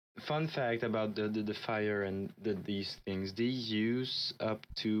 fun fact about the fire and these things, they use up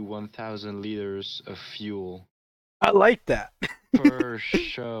to 1,000 liters of fuel I like that. per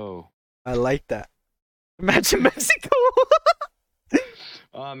show. I like that. Imagine Mexico.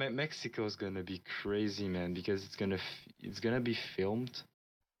 Mexico's gonna be crazy, man, because it's gonna be filmed.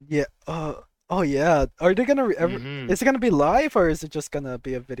 Yeah. Oh yeah. Are they gonna ever? Mm-hmm. Is it gonna be live or is it just gonna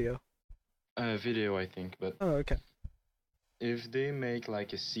be a video? Video, I think, but Oh okay. if they make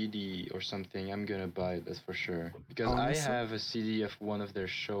like a CD or something, I'm gonna buy it, that's for sure. Because I Honestly. have a CD of one of their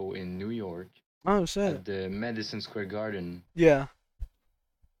show in New York Oh shit. at the Madison Square Garden. Yeah.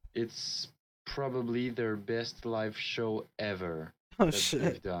 It's probably their best live show ever Oh that shit.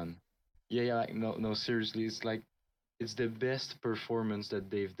 they've done. Yeah, yeah, like no, seriously, it's like it's the best performance that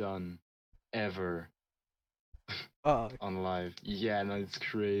they've done ever Oh on live. Yeah, no, it's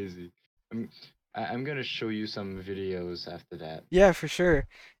crazy. I'm I'm gonna show you some videos after that. yeah, for sure.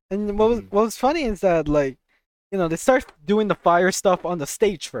 And Hmm. what was funny is that like, they start doing the fire stuff on the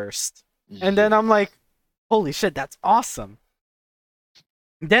stage first, and then I'm Yes. like, holy shit, that's awesome.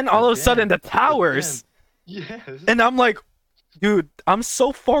 Then all of But a sudden then, the but then, towers, yes. and I'm like, dude, I'm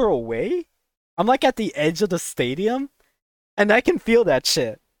so far away. I'm like at the edge of the stadium, and I can feel that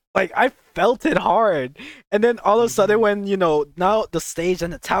shit. Like I felt it hard, and then all of a sudden, Hmm. when now the stage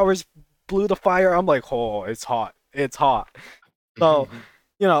and the towers blew the fire, I'm like, oh, it's hot, it's hot. So,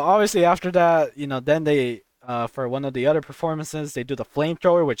 obviously after that, then they for one of the other performances, they do the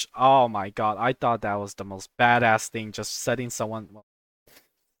flamethrower, which oh my god, I thought that was the most badass thing, just setting someone.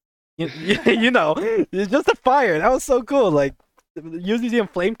 It's just a fire. That was so cool. Like using a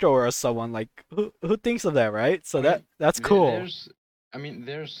flamethrower or someone. Like who thinks of that, right? So I mean, that's there, cool. there's,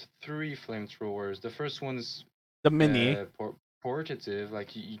 there's three flamethrowers. The first one's The mini, portative,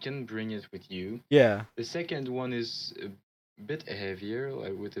 like you can bring it with you. yeah, The second one is a bit heavier,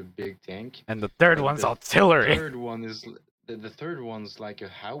 like with a big tank. and the third But one's artillery. third one is the third one's like a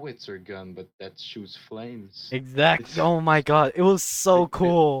howitzer gun, but that shoots flames. Exactly. It's Oh my god, it was the, so the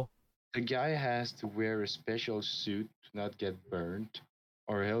cool. the guy has to wear a special suit to not get burned,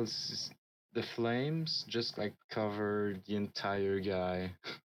 or else the flames just like cover the entire guy.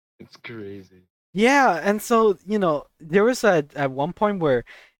 It's crazy. Yeah, and so there was at one point where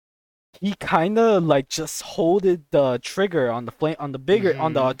he kind of like just holded the trigger on the flame on the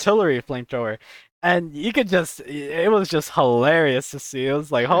Mm-hmm. artillery flamethrower, and you could just it was just hilarious to see. It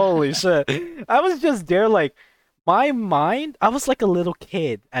was like holy shit. I was just there like my mind. I was like a little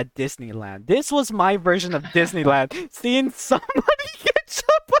kid at Disneyland. This was my version of Disneyland, seeing somebody get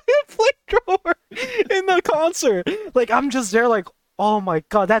shot by a flamethrower in the concert. Like I'm just there like. Oh my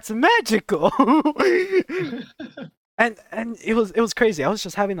god, that's magical! And it was crazy. I was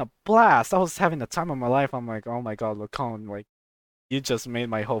just having a blast. I was having the time of my life. I'm like, oh my god, Lacone, like you just made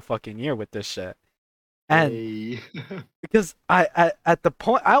my whole fucking year with this shit. And Yay. because at the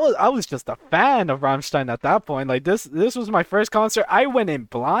point I was just a fan of Rammstein at that point. Like this was my first concert. I went in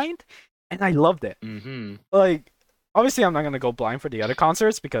blind, and I loved it. Mm-hmm. Like obviously I'm not gonna go blind for the other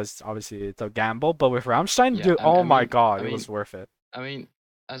concerts because obviously it's a gamble. But with Rammstein, Yeah, dude, oh my god, I it was mean, worth it. I mean,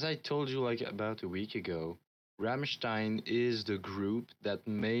 as I told you like about a week ago, Rammstein is the group that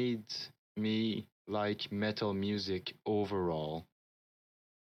made me like metal music overall.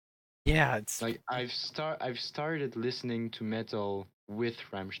 Yeah, it's Like I've started listening to metal with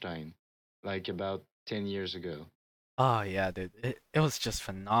Rammstein, like about 10 years ago. oh yeah, dude, it was just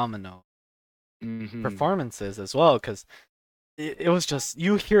phenomenal. Mm-hmm. Performances as well because it was just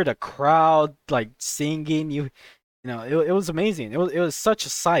you hear the crowd like singing it was amazing it was such a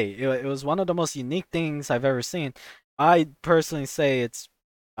sight it was one of the most unique things I've ever seen. I personally say it's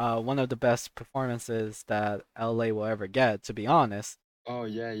one of the best performances that LA will ever get, to be honest. Oh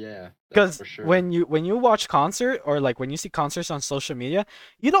yeah, yeah, that's Because for sure. when you watch concert or like when you see concerts on social media,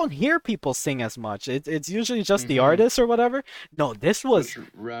 you don't hear people sing as much. It's usually just the Mm-hmm. artist or whatever. No, this But was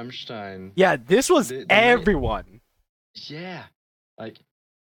Rammstein, yeah, this was they made everyone. yeah, like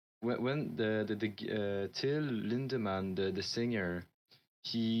when Till Lindemann, the singer,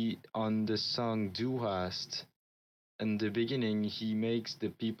 he on the song Du hast, in the beginning he makes the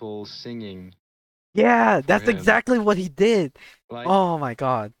people singing Yeah, for that's him, exactly what he did. like Oh my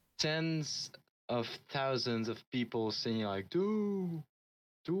god. tens of thousands of people singing like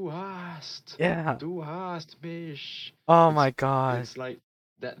Yeah. du hast mich. Oh It's my god. it's like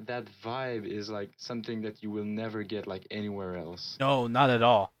that vibe is like something that you will never get like anywhere else. No, not at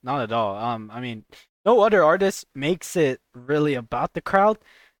all. Not at all. I mean, no other artist makes it really about the crowd.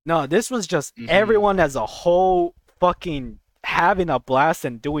 No, this was just Mm-hmm. everyone as a whole fucking having a blast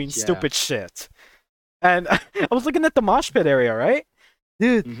and doing Yeah. stupid shit. And I was looking at the mosh pit area, right?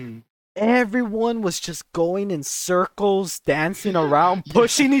 Dude, Mm-hmm. everyone was just going in circles, dancing around, Yeah.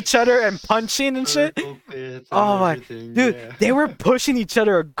 pushing each other and punching and shit. Circle pit and Oh my, everything. dude, Yeah. they were pushing each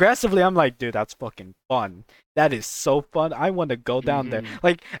other aggressively. I'm like, dude, that's fucking fun. That is so fun. I want to go down there. Mm-hmm.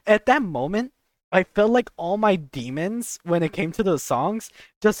 Like at that moment, I felt like all my demons when it came to the songs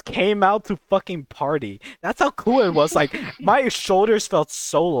just came out to fucking party. That's how cool it was. Like my shoulders felt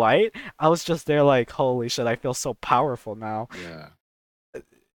so light. I was just there like, holy shit, I feel so powerful now. Yeah.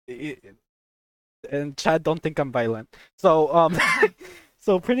 It- and Chad don't think I'm violent. So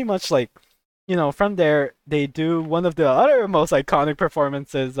so pretty much like from there they do one of the other most iconic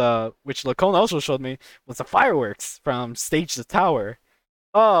performances, which Lacone also showed me, was the fireworks from stage to tower.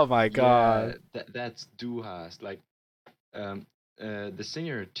 Oh my Yeah, god. that's Du hast. Like um the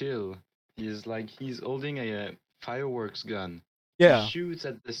singer Till, he's holding a fireworks gun. He Yeah. shoots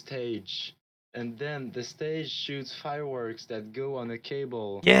at the stage, and then the stage shoots fireworks that go on a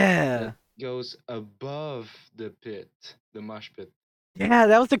cable that Yeah. goes above the pit, the mosh pit. Yeah,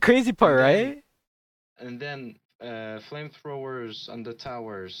 that was the crazy And part, right? then flamethrowers on the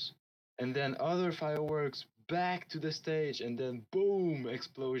towers, and then other fireworks back to the stage, and then boom,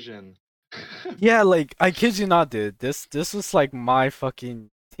 explosion. Yeah, like I kid you not, dude. This was like my fucking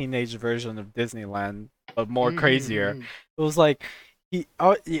teenage version of Disneyland, but more crazier. Mm-hmm. It was like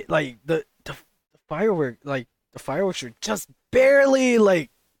like the fireworks are just barely like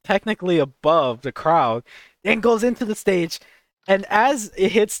technically above the crowd, then goes into the stage, and as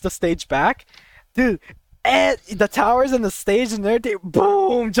it hits the stage back, dude, and the towers and the stage and everything,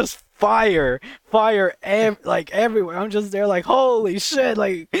 boom, just like everywhere. I'm just there like, holy shit,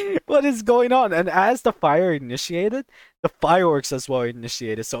 like what is going on? And as the fire initiated, the fireworks as well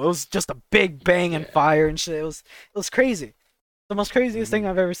initiated. So it was just a big bang and Yeah. fire and shit. It was crazy. The most craziest thing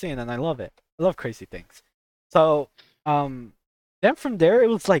Mm-hmm. I've ever seen, and I love it. I love crazy things. So, um, then from there it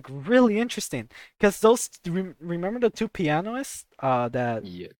was like really interesting because remember the two pianists that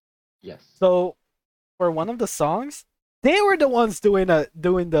Yeah. Yes. so for one of the songs they were the ones doing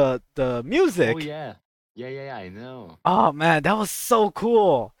the Oh music. yeah. Yeah, yeah, yeah, I know. Oh man, that was so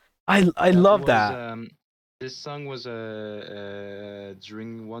cool. I That love was that. this song was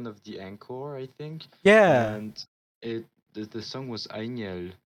during one of the encore, I think, Yeah. and it the song was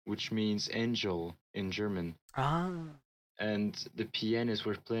Engel, which means angel in German, Ah. and the pianists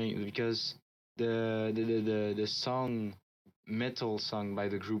were playing because the song metal song by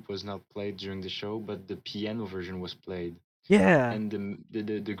the group was not played during the show, but the piano version was played, Yeah. and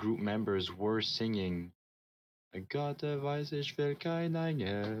the group members were singing Gott weiß, ich will kein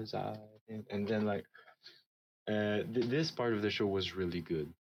Engel sein. And then like this part of the show was really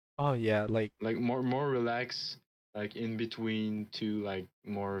good. Oh yeah, Like more relaxed, like in between two like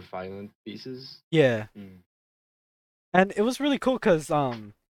more violent pieces. yeah. Mm. And it was really cool cuz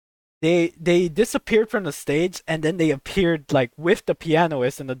they disappeared from the stage and then they appeared like with the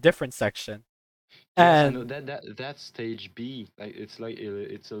pianist in a different section. Yeah, I know And that stage B. Like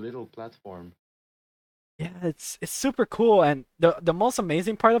it's a little platform. yeah, it's super cool, and the most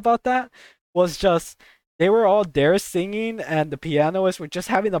amazing part about that was just they were all there singing, and the pianists were just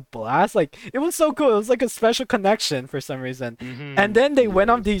having a blast. Like it was so cool. It was like a special connection for some reason. And Mm-hmm. then they went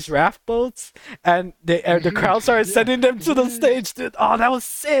on Yes. these raft boats, and the Mm-hmm. crowd started Yeah. sending them to the Yeah. stage. Dude, oh, that was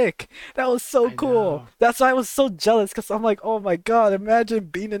sick. That was so I cool. know. That's why I was so jealous, because I'm like, oh my god, imagine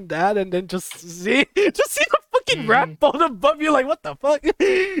being in that and then just see just see the fucking Mm-hmm. raft boat above you. Like what the fuck?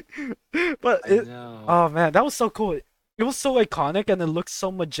 But I know. oh man, that was so cool. It was so iconic and it looked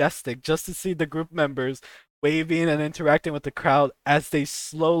so majestic just to see the group members waving and interacting with the crowd as they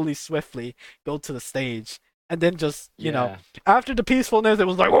slowly, swiftly go to the stage. And then just, Yeah. after the peacefulness, it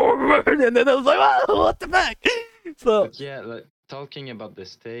was like, and then it was like, oh, what the fuck? So, But yeah, like talking about the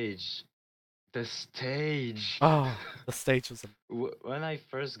stage. Oh, the stage was. When I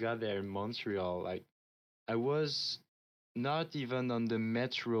first got there in Montreal, like I was not even on the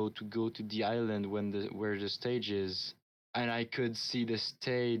metro to go to the island where the stage is, and I could see the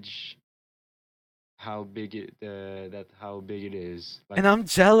stage how big it is. And Like I'm when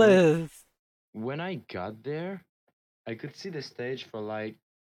jealous. when I got there, I could see the stage for like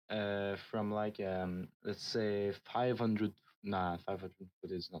from like let's say 500, 500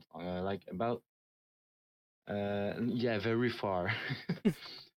 foot is not long, like about yeah, very far.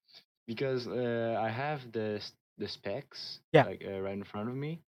 Because I have the specs Yeah. like right in front of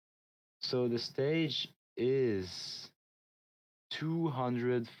me. So the stage is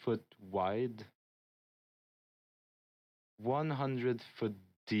 200 foot wide, 100 foot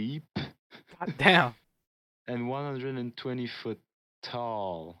deep, God damn. and 120 foot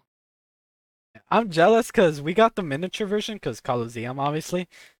tall. I'm jealous because we got the miniature version because Coliseum, obviously.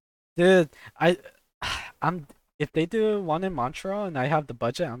 Dude, I, I'm. If they do one in Montreal and I have the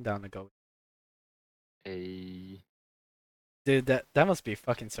budget, I'm down to go. A Dude, that must be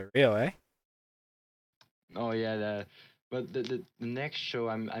fucking surreal, eh? Oh yeah, but the next show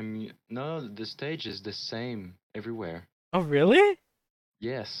no, the stage is the same everywhere. Oh, really?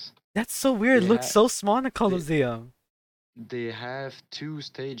 Yes. That's so weird. It They looks have so small in the they, Coliseum. they have two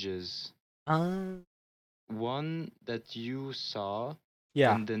stages. Um, One that you saw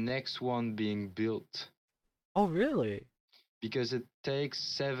yeah. and the next one being built Oh, really? because it takes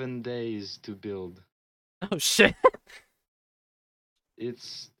 7 days to build. Oh shit.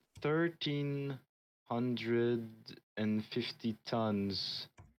 It's 1,350 tons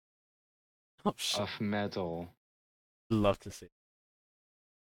Oh shit. of metal. Love to see.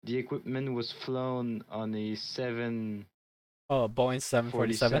 The equipment was flown on a 747 Oh, Boeing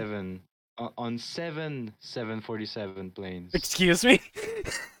 747. on 747 planes, Excuse me.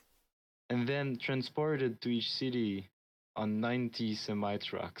 and then transported to each city on 90 semi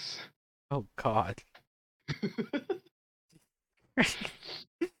trucks. Oh god.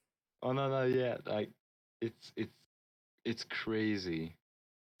 Oh no, yeah, like it's it's it's crazy.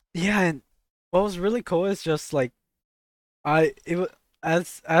 Yeah, and what was really cool is just like I it wa-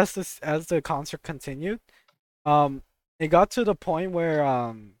 as the concert continued, um, it got to the point where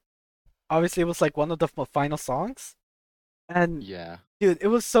obviously it was like one of the final songs, and Yeah. dude, it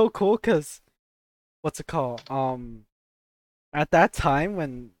was so cool because what's it called? At that time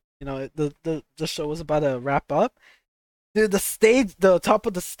when the show was about to wrap up, dude, the top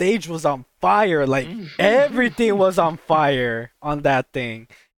of the stage was on fire. Like everything was on fire on that thing.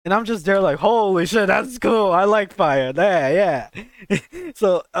 And I'm just there like, holy shit, that's cool. I like fire. Yeah, yeah.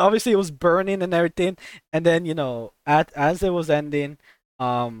 So obviously it was burning and everything. And then, at as it was ending,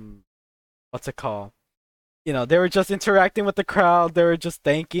 um, what's it called? They were just interacting with the crowd. They were just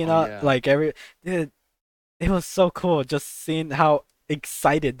thanking Oh yeah. like dude, it was so cool just seeing how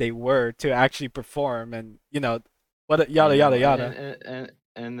excited they were to actually perform and what I yada yada know.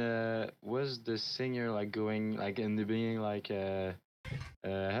 yada. Was the singer like going like in the beginning like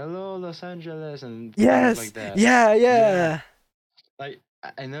hello Los Angeles and things Yes, like that? yeah, Yeah. yeah, Like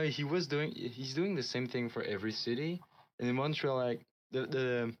I know he's doing the same thing for every city. And in Montreal, like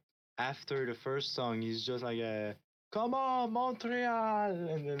the after the first song, he's just like come on Montreal,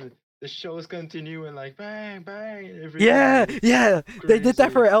 and then the shows continue and like bang bang, everything yeah, is yeah. They did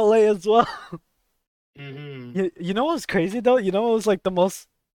that crazy. for LA as well. Mm-hmm. You know what was crazy though? You know what was like the most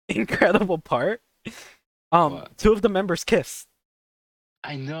incredible part? What? Two of the members kissed.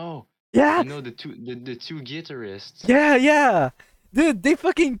 I know. Yeah, I know the two guitarists. yeah, yeah. Dude, they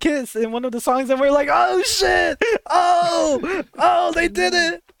fucking kissed in one of the songs, and we're like, "Oh shit! Oh, they did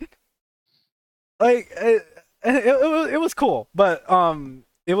it!" Like, it was cool, but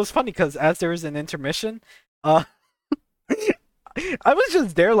it was funny because as there was an intermission, uh, I was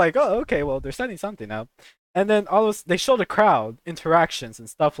just there like, oh, okay, well, they're setting something up. And then they show the crowd interactions and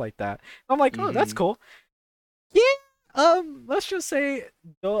stuff like that. I'm like, oh, that's Mm-hmm. cool. Yeah. Let's just say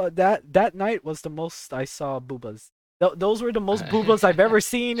that night was the most I saw boobas. Those were the most boobas I've ever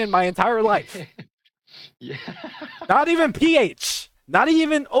seen in my entire life. Yeah. Not even PH. Not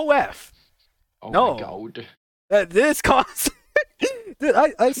even OF. Oh my No. god. This concert. Dude,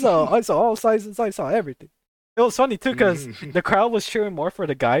 I saw all sizes. I saw everything. It was funny too because Mhm. the crowd was cheering more for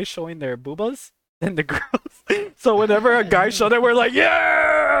the guys showing their boobas than the girls. So whenever a guy showed it, we're like,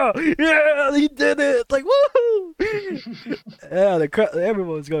 yeah, yeah, he did it, like woohoo! Yeah, the crowd,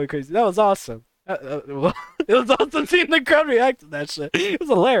 everyone was going crazy. That was awesome. Well, it was awesome seeing the crowd react to that shit. It was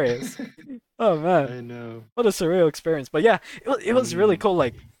hilarious. Oh man, I know. what a surreal experience. But yeah, it was really Mm. cool.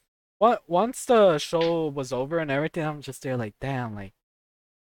 Like once the show was over and everything, I'm just there like, damn, like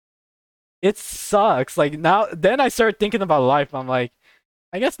it sucks. Like now, then I started thinking about life. I'm like,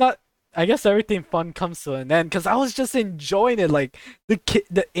 I guess not. I guess everything fun comes to an end because I was just enjoying it. Like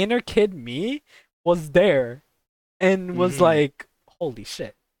the inner kid me was there and was Mm-hmm. like, holy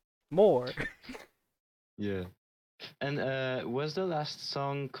shit, more. Yeah. And was the last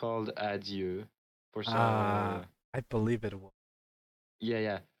song called Adieu? For Ah, I believe it was. yeah,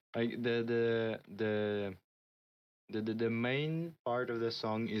 yeah. Like the main part of the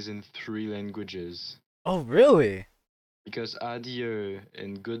song is in three languages. Oh, really? Because adieu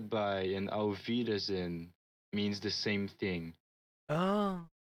and goodbye and auf Wiedersehen means the same thing. Oh,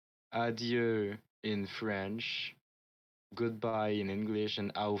 Adieu in French, goodbye in English,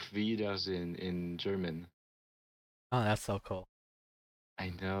 and auf Wiedersehen in German. oh, that's so cool.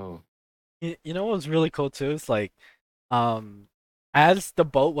 I know. You know what was really cool too? It's like, um, as the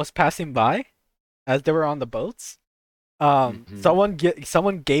boat was passing by, as they were on the boats, Hmm.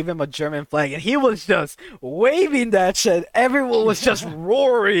 someone gave him a German flag, and he was just waving that shit. Everyone was just Yeah.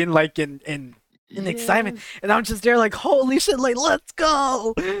 roaring like in excitement, Yes. and I'm just there like, holy shit, like let's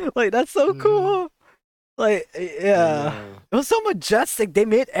go, like that's so Mm, cool. Like I yeah, know. it was so majestic. They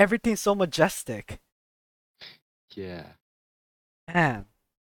made everything so majestic. Yeah. Man,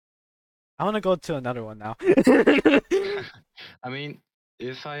 I want to go to another one now. I mean,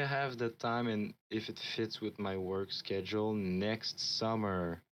 if I have the time and if it fits with my work schedule next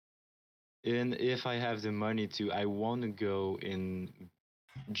summer, and if I have the money to, I want to go in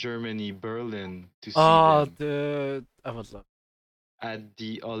Germany, Berlin to see Oh, them dude, I would love. at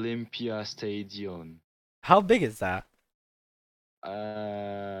the Olympia Stadium. How big is that?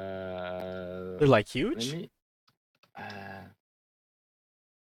 They're like Let huge. me let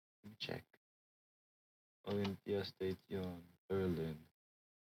me check. Olympia Stadium, Berlin.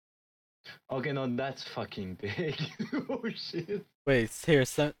 Okay, no, that's fucking big. Oh shit. Wait, here,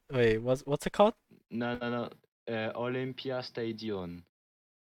 wait, what's it called? No, no, no. Olympia Stadium.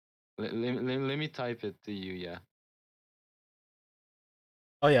 Let me type it to you, yeah.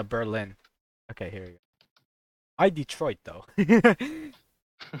 Oh yeah, Berlin. Okay, here we go. I Detroit though.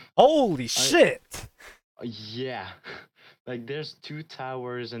 Holy I shit! yeah. Like there's two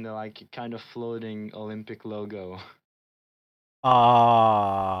towers and like kind of floating Olympic logo.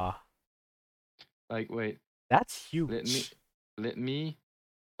 Ah, Like wait, that's let me huge. let me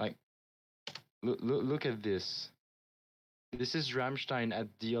like look at this. This is Rammstein at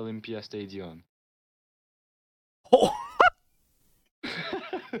the Olympia Stadium. Oh,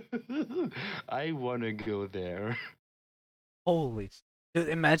 I want to go there. holy! Dude,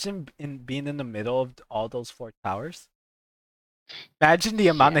 imagine being in the middle of all those four towers. Imagine the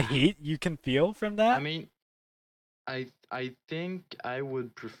amount of Yeah. heat you can feel from I that. mean, I think I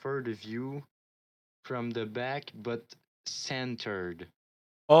would prefer the view from the back, but centered,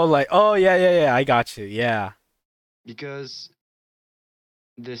 Oh, like, oh yeah, yeah, yeah. I got you. Yeah, because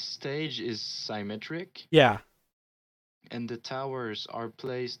the stage is symmetric yeah. and the towers are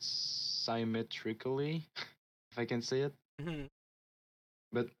placed symmetrically, if I can say it. Mhm.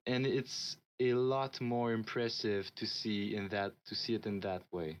 But and it's a lot more impressive to see in that to see it in that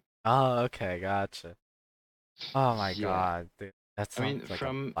way. Oh, okay, gotcha. Oh my Yeah. god, dude, that I mean, sounds like a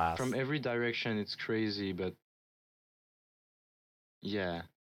from blast. every direction it's crazy, but yeah,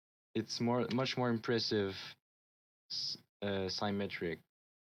 it's much more impressive, symmetric.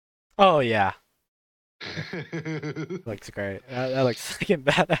 Oh yeah, looks great. That looks fucking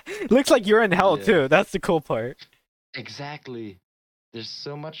bad. Looks like you're in hell Yeah, too. That's the cool part. exactly. There's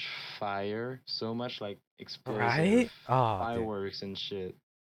so much fire, so much like explosive Right? Oh, dude. fireworks and shit.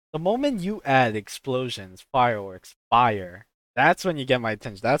 The moment you add explosions, fireworks, fire, that's when you get my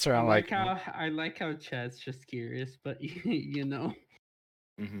attention. That's where I'm like, I like how Chad's just curious, but you know.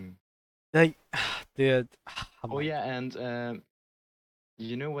 Hmm. like, dude. Oh Oh my. yeah, and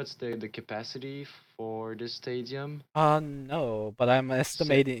you know what's the capacity for this stadium? No, but I'm Se-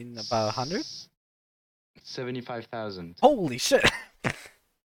 estimating about 100. 75,000. Holy shit.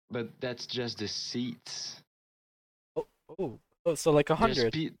 But that's just the seats. Oh, oh, oh, so like There's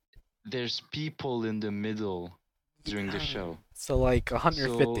 100. pe- there's people in the middle during the Yeah. show. So like So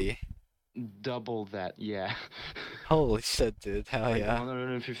 150. double that, yeah. Holy shit, dude. Hell Like yeah.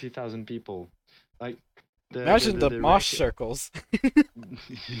 150,000 people. Like the the Imagine the, the the mosh rec circles.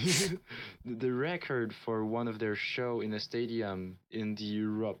 the record for one of their show in a stadium in the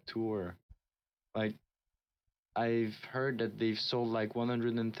Europe tour. Like I've heard that they've sold like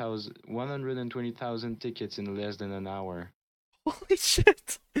 120,000 tickets in less than an hour. Holy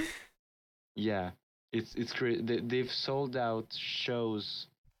shit. Yeah, it's great. They've sold out shows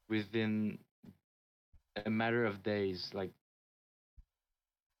within a matter of days. Like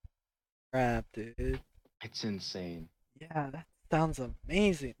Crap, dude. it's insane. Yeah, that sounds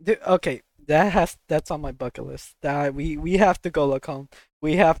amazing. Dude, okay, that's on my bucket list. That we have to go look home.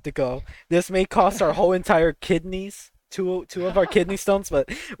 We have to go. This may cost our whole entire kidneys, two of our kidney stones, but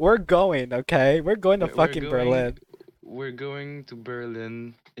we're going, okay? We're going to We're, we're fucking going Berlin. we're going to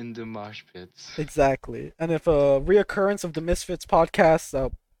Berlin in the mosh pits. Exactly. And if a reoccurrence of the Misfits podcast,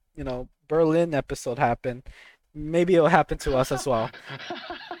 Berlin episode happened, maybe it'll happen to us as well.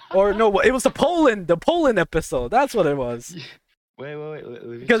 Or no, it was the Poland episode. That's what it was. Wait. Let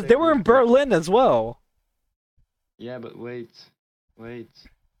me Because they check were real in quick. Berlin as well. Yeah, but wait.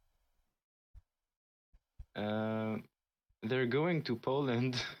 Um, they're going to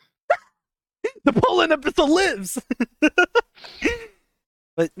Poland. The Poland episode lives.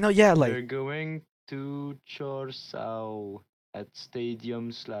 But no, yeah, like They're going to Chorsau at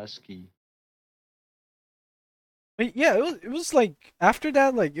Stadium Slaski. but yeah, it was like after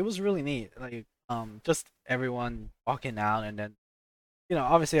that, like it was really neat. Like just everyone walking out, and then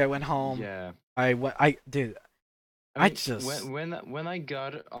obviously I went home. Yeah. I dude, I I mean, just when I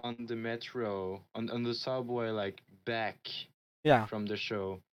got on the metro on the subway like back yeah. from the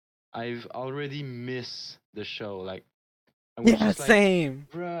show, I've already missed the show. Like I was Yeah, just like, same.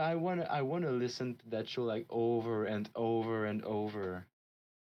 bruh, I wanna listen to that show like over and over and over.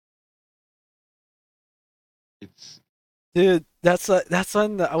 It's Dude, that's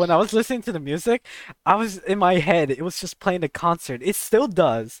when I was listening to the music, I was in my head. It was just playing the concert. It still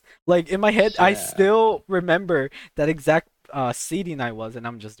does. Like in my head, I yeah. still remember that exact seating I was, and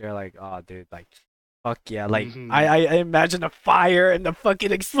I'm just there like, oh, dude, like, fuck yeah. Like I Mhm. I, I imagine the fire and the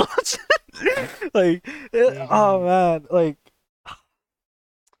fucking explosion. Like, oh Mhm. man, like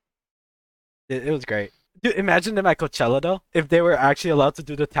it was great. Dude, imagine them at Coachella though, if they were actually allowed to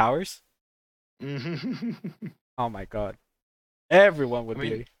do the towers. Mhm. Oh my god, everyone I would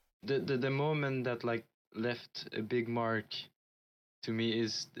mean, be. the moment that like left a big mark to me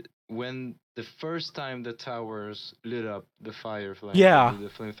is when the first time the towers lit up the fire flame, Yeah. the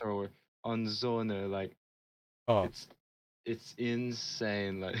flamethrower on Zone, like Oh, it's it's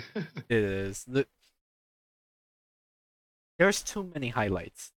insane. Like it is. There's too many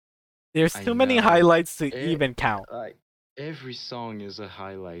highlights. There's I too many know, highlights to it, even count, like every song is a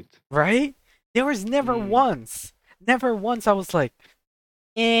highlight. right? There was Mm. never once I was like,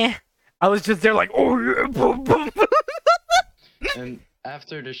 eh. I was just there like, oh yeah, boom, boom. And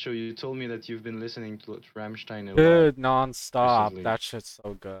after the show, you told me that you've been listening to Rammstein a lot Dude, non-stop. recently. That shit's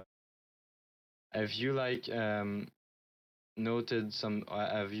so good. Have you like noted some?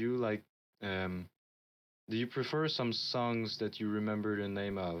 Have you like um? Do you prefer some songs that you remember the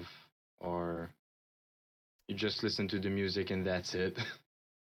name of, or you just listen to the music and that's it?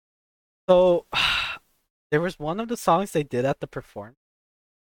 So, there was one of the songs they did at the performance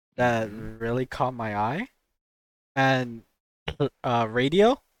that Hmm. really caught my eye, and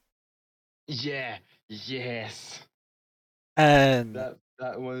radio, Yeah. Yes. and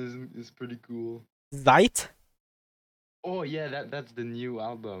That one is pretty cool. Zeit. Oh yeah, that's the new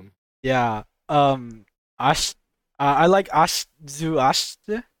album. Yeah. Ash. I like Ash zu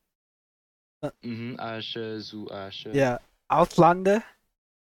Ashte. Asche zu Asche. Yeah. Auslande.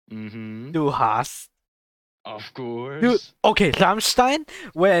 Mm-hmm. Du hast. Of Dude, course. okay, Rammstein,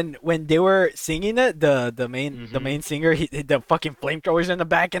 when they were singing it, the main Mm-hmm. singer, the fucking flamethrowers in the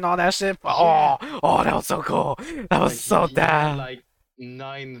back and all that shit. Yeah. Oh, that was so cool. That was Like so he had damn. like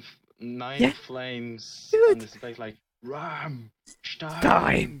nine Yeah, flames on dude. his back, like Ram Stein.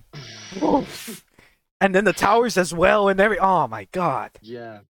 Time. Oof. And then the towers as well, and oh my god.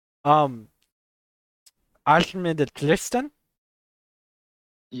 Yeah. Um, Archimede de Tristan,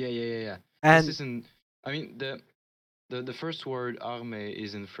 Yeah. This and isn't. I mean the first word armée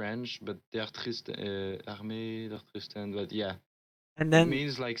is in French, but der Tristan, armée der Tristan. But yeah, and it then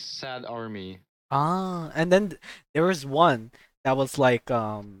means like sad army. there was one that was like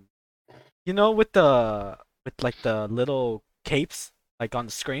with like the little capes like on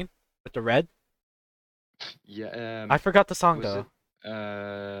the screen with the red. Yeah. I forgot the song Was it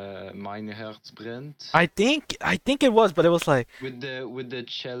though. Mein Herz brennt I think it was, but it was like with the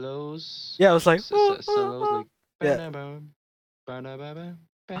cellos, yeah, it was like cellos like yeah. ba-da-bum, ba-da-ba-bum,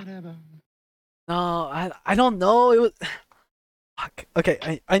 ba-da-bum. No, I don't know. It was fuck.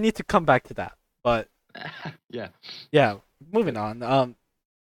 Okay, I need to come back to that. But Yeah, yeah, moving on.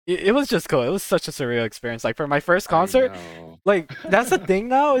 It was just cool. It was such a surreal experience. Like for my first I concert, know. like that's the thing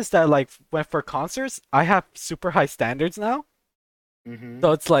now is that like when for concerts, I have super high standards now. Mm-hmm.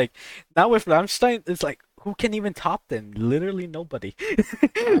 So it's like now with Rammstein, it's like who can even top them? Literally nobody.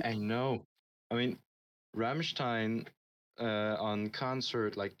 I know. I mean, Rammstein on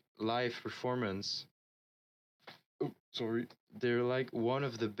concert, like live performance. Oh, sorry. They're like one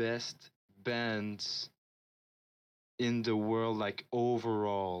of the best bands in the world, like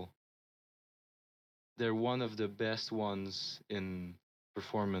overall. They're one of the best ones in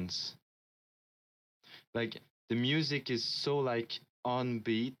performance. Like the music is so like on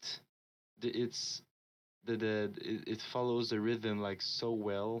beat. It's it follows the rhythm like so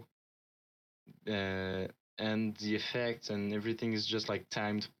well, uh, and the effects and everything is just like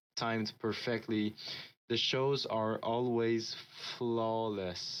timed perfectly. The shows are always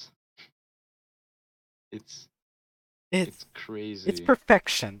flawless. It's it's it's it's crazy.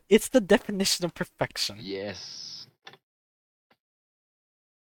 perfection. It's the definition of perfection. Yes.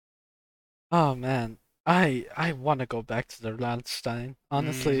 Oh man, I want to go back to the Landstein.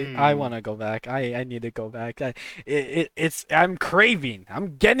 Honestly, I Hmm. want to go back. I need to go back. It's I'm craving.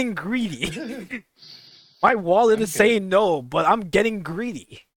 I'm getting greedy. My wallet I'm is gonna saying no, but I'm getting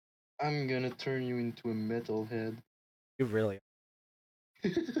greedy. I'm gonna turn you into a metalhead. You really.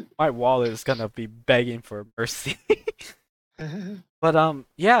 My wallet is gonna be begging for mercy. But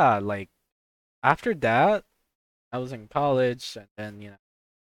yeah, like after that, I was in college, and then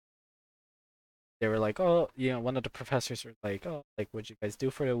they were like, oh, one of the professors were like, oh, like what'd you guys do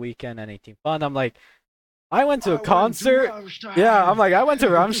for the weekend? Anything fun? I'm like, I went to a I went to concert. Yeah, I'm Rammstein. like, I went to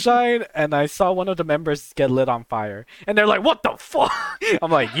Rammstein and I saw one of the members get lit on fire. And they're like, what the fuck?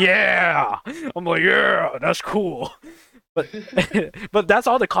 I'm like, yeah. I'm like, yeah, that's cool. But but that's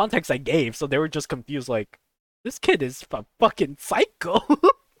all the context I gave, so they were just confused, like, this kid is a fucking psycho.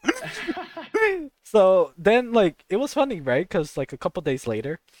 So then like it was funny, right? Because like a couple days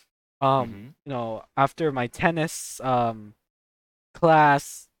later, Mm-hmm. after my tennis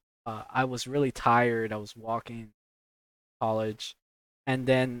class, I was really tired. I was walking college, and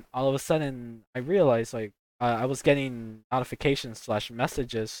then all of a sudden I realized like I was getting notifications slash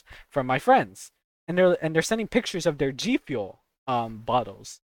messages from my friends, and they're sending pictures of their G Fuel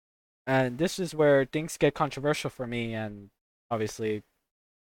bottles, and this is where things get controversial for me. And obviously,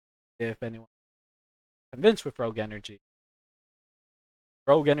 if anyone convinced with Rogue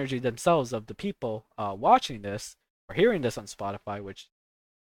Energy themselves of the people watching this or hearing this on Spotify, which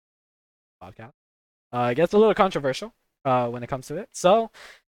podcast, it gets a little controversial when it comes to it. So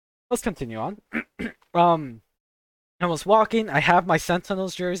let's continue on. um, I was walking. I have my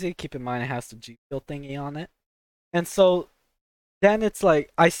Sentinels jersey. Keep in mind it has the G Fuel thingy on it. And so then it's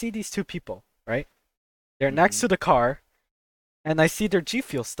like I see these two people, right? They're next Mm-hmm. to the car, and I see their G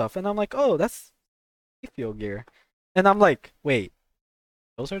Fuel stuff, and I'm like, oh, that's G Fuel gear. And I'm like, wait,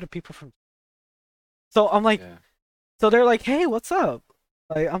 those are the people from. So I'm like, Yeah. so they're like, hey, what's up?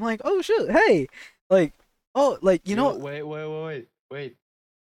 Like I'm like, oh shit, hey, like, oh, like Yo, wait.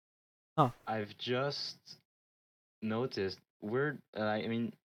 huh, I've just noticed I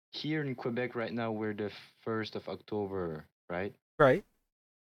mean, here in Quebec right now, we're the 1st of October, right? right?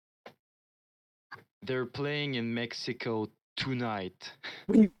 They're playing in Mexico tonight.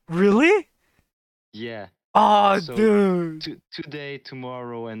 Wait, really? Yeah. Oh, So dude. today,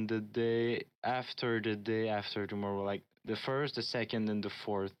 tomorrow, and the day after tomorrow, like the 1st, the 2nd, and the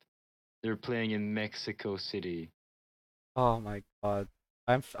 4th, they're playing in Mexico City. Oh my god.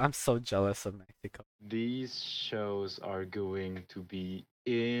 I'm so jealous of Mexico. These shows are going to be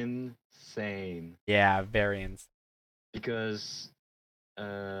insane Yeah, variants. because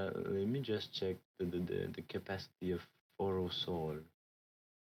let me just check the capacity of Forosol.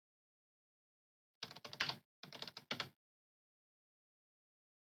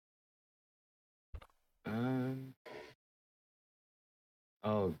 Um,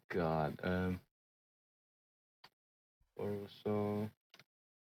 oh God. Forosol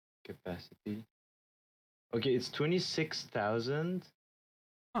capacity. Okay, it's 26,000,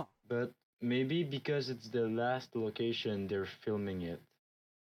 Oh, but maybe because it's the last location they're filming it.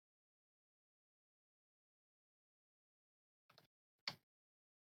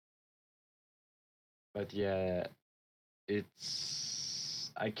 But yeah,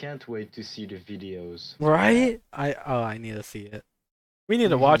 I can't wait to see the videos for that. right? I need to see it. We need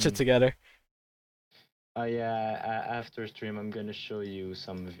to watch it Mm-hmm. together. Yeah, after stream, I'm gonna show you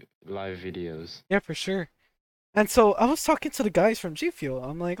some live videos. Yeah, for sure. And so I was talking to the guys from G Fuel.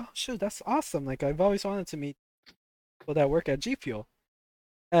 I'm like, oh shoot, that's awesome. Like I've always wanted to meet people that work at G Fuel.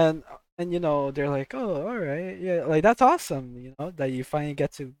 And they're like, oh, all right, yeah, like that's awesome. That you finally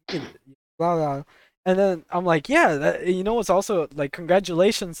get to blah blah. And then I'm like, yeah, it's also like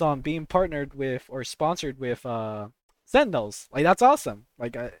congratulations on being partnered with or sponsored with Sentinels. Like that's awesome.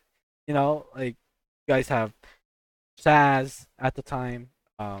 Like like you guys have Saz at the time,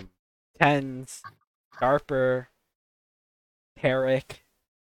 Tens, Sharper, Tarek,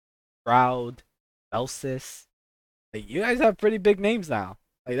 Proud, Elsis. Like, you guys have pretty big names now.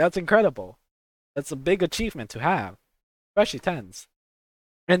 Like, that's incredible. That's a big achievement to have, especially Tens.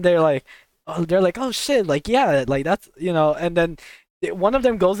 And oh shit, like yeah, like that's and then one of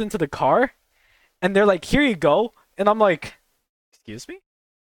them goes into the car, and they're like, here you go, and I'm like, excuse me,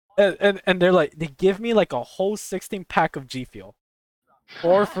 and they're like, they give me like a whole 16 pack of G Fuel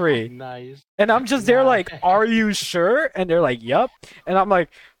for free. Nice. And I'm just there like, Nice. are you sure? And they're like, yup. And I'm like,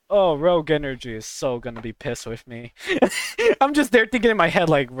 oh, Rogue Energy is so gonna be pissed with me. I'm just there thinking in my head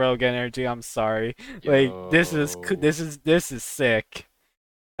like, Rogue Energy, I'm sorry. Like this is sick.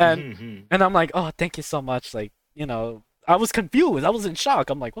 And Mhm. and I'm like, oh, thank you so much. Like, I was confused. I was in shock.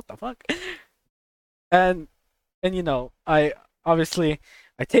 I'm like, what the fuck? And I obviously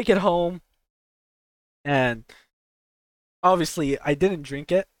I take it home, and obviously I didn't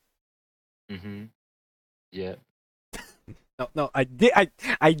drink it. Mhm. Yeah. No, I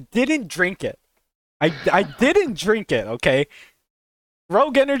didn't drink it. I didn't drink it. Okay,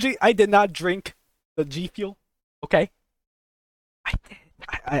 Rogue Energy. I did not drink the G Fuel. Okay, I did.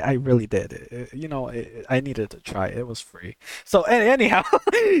 I really did. I needed to try it. It was free. So anyhow,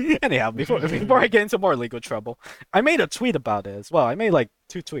 anyhow, before I get into more legal trouble, I made a tweet about it as well. I made like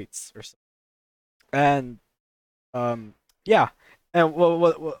 2 tweets or so, and yeah. And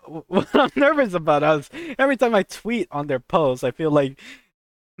what I'm nervous about is every time I tweet on their posts, I feel like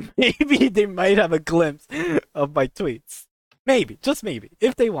maybe they might have a glimpse of my tweets. Maybe, just maybe,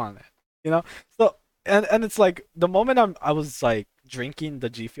 if they want it. So and it's like the moment I was like drinking the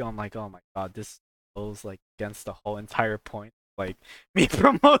G Fuel, I'm like, oh my god, this goes like against the whole entire point. Like me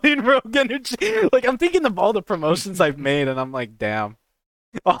promoting Rogue Energy. Like I'm thinking of all the promotions I've made, and I'm like, damn,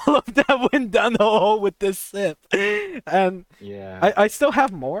 all of that went down the hole with this sip. And Yeah. I still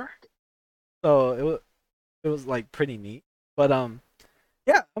have more, so it was like pretty neat. But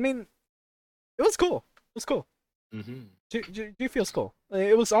yeah, I mean, it was cool. It was cool. Mhm. G feels cool.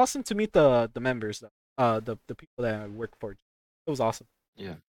 It was awesome to meet the members, though. The people that I work for. It was awesome.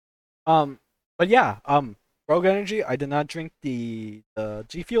 Yeah. But yeah, Rogue Energy. I did not drink the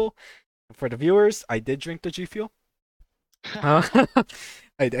G Fuel. For the viewers, I did drink the G Fuel. I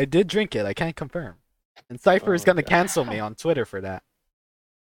did drink it. I can't confirm. And Cypher is Oh gonna god. cancel me on Twitter for that.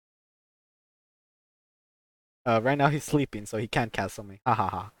 Right now he's sleeping, so he can't cancel me. Ha ha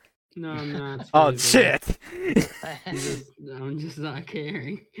ha. No, I'm not Oh sleeping. shit. I'm just not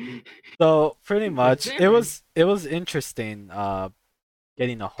caring. So pretty much, it Very. was interesting.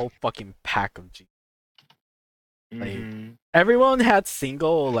 Getting a whole fucking pack of G. Like Mhm. everyone had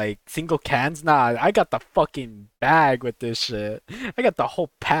single cans. Nah, I got the fucking bag with this shit. I got the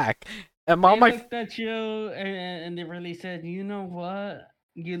whole pack. And all They my looked at you and they really said, you know what?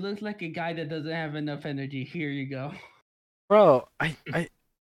 You look like a guy that doesn't have enough energy. Here you go. bro, I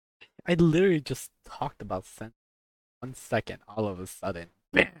literally just talked about 1 second. All of a sudden,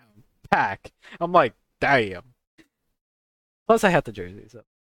 bam, pack. I'm like, damn. Plus, I had the jersey. So,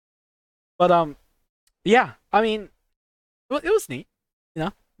 but yeah. I mean, it was neat.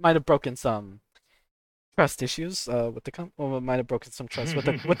 Might have broken some trust issues with well, might have broken some trust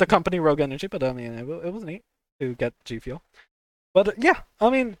with the company Rogue Energy, but I mean it was neat to get G Fuel. But yeah, I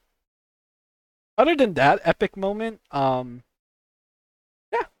mean, other than that epic moment, yeah,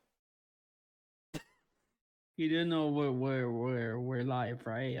 You do know we're live,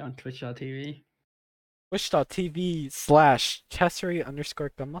 right? On Twitch.tv.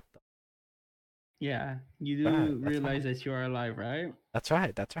 Twitch.tv/Chessery_Gamata. Yeah. You Right, do that's realize right. that you are live, right? That's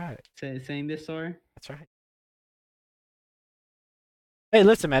right. That's right. Saying this, or That's right. Hey,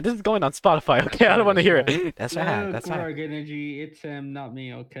 listen, man, this is going on Spotify. Okay, I don't right, want to that's hear right. it. That's right. look, That's right. Rogue Energy. It's him, not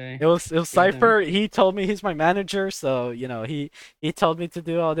me. Okay. It was Get him. Cypher. He told me he's my manager, so he told me to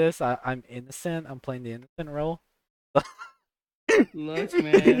do all this. I'm innocent. I'm playing the innocent role. Look,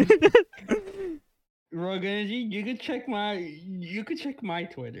 man. Rogue Energy. You could check my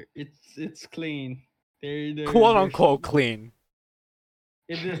Twitter. It's clean. Quote There's unquote clean.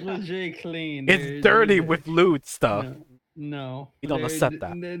 it is legit clean. It's dirty with loot stuff. no, no. We don't accept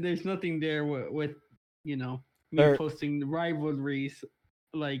that. There's nothing there with me There, posting rivalries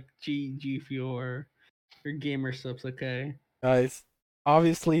like G Fuel or gamer subs. Okay. guys.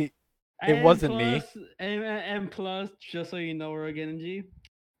 Obviously, it And wasn't me. plus, just so you know, Rogue Energy,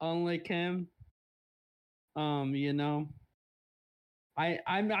 unlike him, you know,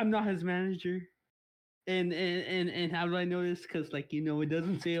 I'm not his manager. And how do I know this? Because like it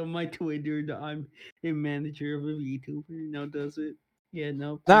doesn't say on my Twitter that I'm a manager of a VTuber. Does it? Yeah,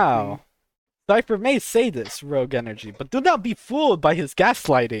 no. Now, Cypher may say this, Rogue Energy, but do not be fooled by his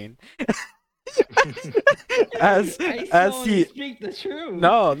gaslighting. as I as solely he speak the truth.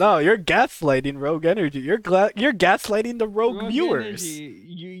 no, you're gaslighting Rogue Energy. You're gaslighting the Rogue Rogue viewers.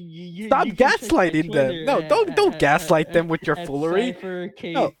 Energy, Stop you can check my gaslighting them. Twitter No, don't gaslight them with your at foolery. Cypher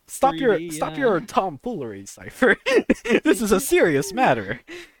No, K3D. stop your tomfoolery, Cypher. This is a serious matter.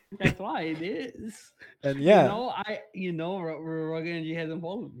 That's why it is. And You yeah, know, Rogue Energy hasn't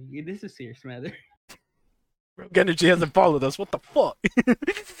followed me. It is a serious matter. Rogue Energy hasn't followed us. What the fuck?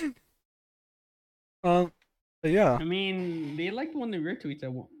 But yeah, I mean, they liked one of your tweets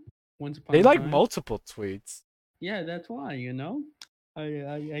at once upon they a like time. multiple tweets. Yeah, that's why.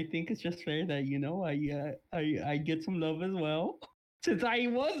 I think it's just fair that I get some love as well, since I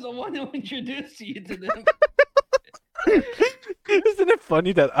was the one who introduced you to them. Isn't it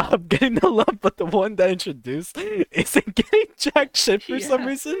funny that I'm getting the love, but the one that introduced isn't getting jack shit for some Yeah.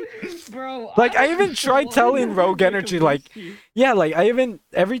 reason? Bro, Like, I was even the tried one telling who Rogue Energy, like, convinced you. yeah, like, I even,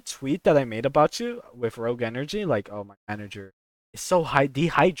 every tweet that I made about you with Rogue Energy, like, oh, my manager is so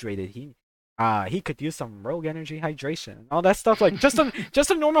dehydrated. He could use some Rogue Energy hydration and all that stuff. Like, just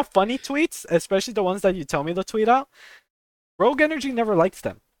some normal funny tweets, especially the ones that you tell me to tweet out. Rogue Energy never likes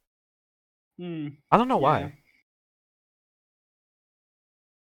them. I don't know Yeah, why.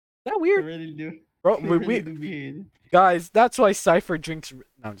 Is that I weird? really do. Bro, I really do be hated. guys, that's why Cypher drinks. No,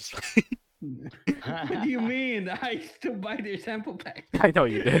 I'm just. What do you mean? I still buy their sample pack. I know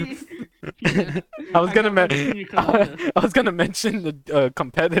you did. Yeah. I was gonna got my pina colada. I was gonna mention the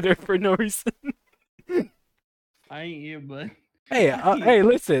competitor for no reason. I ain't here, but Hey,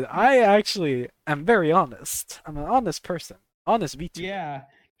 listen. I actually am very honest. I'm an honest person. Honest VTuber. yeah.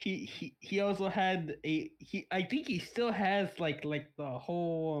 He also had I think he still has like the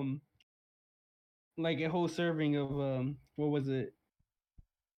whole like a whole serving of what was it?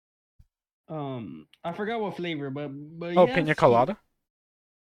 I forgot what flavor, but Oh, yes, pina colada.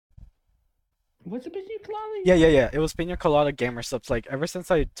 What's it pina colada? Yeah. It was pina colada gamer subs. Like ever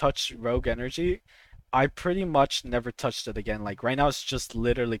since I touched Rogue Energy, I pretty much never touched it again. Like right now, it's just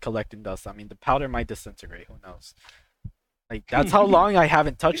literally collecting dust. I mean, the powder might disintegrate. Who knows? Like that's how long I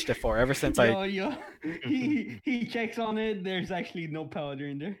haven't touched it for. Ever since Yo, he checks on it. There's actually no powder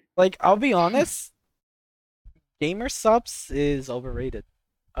in there. like, I'll be honest. Gamer subs is overrated.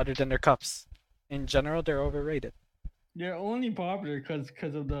 Other than their cups, in general, they're overrated. They're only popular because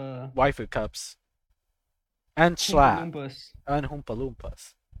of the Waifu cups and Oompa slab Loompas. and Hoompa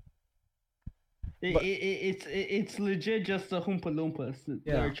Loompas. But- It's legit just the Hoompa Loompas that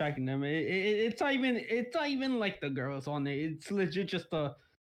Yeah. are tracking them. It's not even like the girls on it. It's legit just the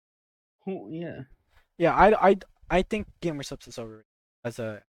yeah. Yeah, I think gamer subs is overrated as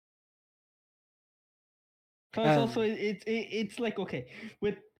a. Plus, also it's like okay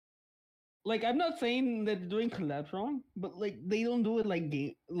with like I'm not saying that they're doing collabs wrong, but like they don't do it like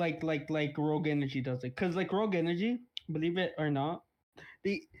game like Rogue Energy does it. Cause like Rogue Energy, believe it or not,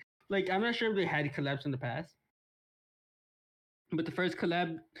 they like I'm not sure if they had collabs in the past, but the first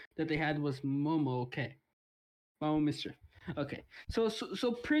collab that they had was Momo. Okay, Momo Mister. Okay, so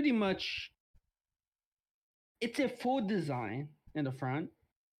pretty much it's a full design in the front,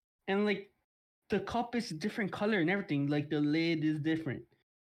 and like the cup is different color and everything. Like the lid is different.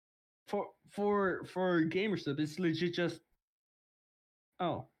 For gamer stuff, it's legit just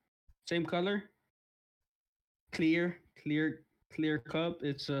same color, clear, clear cup.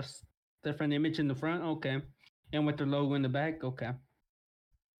 It's just different image in the front. Okay, and with the logo in the back. Okay,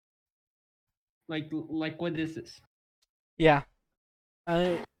 like what is this? Yeah,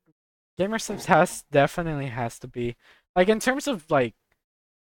 gamer subs definitely has to be like in terms of like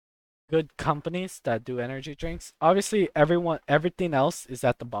good companies that do energy drinks. Obviously, everything else is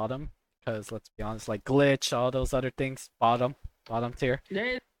at the bottom because let's be honest, like Glitch, all those other things, bottom tier.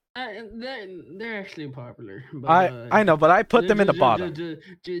 They're actually popular. But, I know, but I put them in the bottom.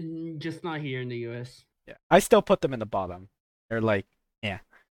 Just not here in the U.S. Yeah, I still put them in the bottom. They're like, yeah.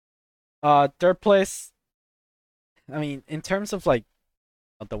 Third place. I mean, in terms of like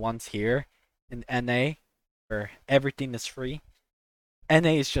the ones here in NA, where everything is free.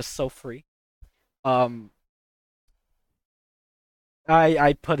 NA is just so free.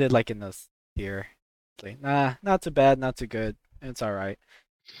 I put it like in this tier. Nah, not too bad, not too good. It's alright.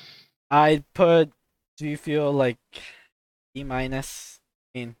 I put G Fuel like E minus.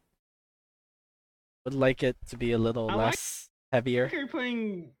 I mean, would like it to be a little I like- less heavier. You're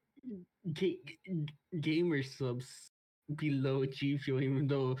putting gamer subs below G Fuel, even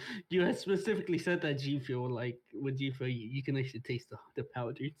though you have specifically said that G Fuel, like with G Fuel, you can actually taste the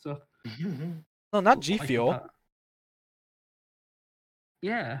powder and stuff. No, not G Like the Fuel.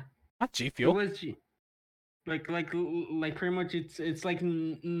 Yeah. Not G It Fuel. was like pretty much it's like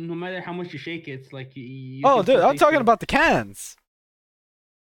no matter how much you shake it, it's like you Oh, can dude, still I'm taste talking the about the cans.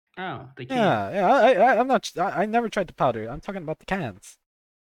 the can. Yeah, yeah. I'm not. I never tried the powder. I'm talking about the cans.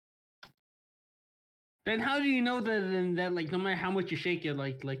 Then how do you know that like no matter how much you shake it,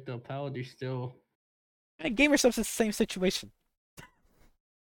 like the powder still. And Gamer Subs is the same situation.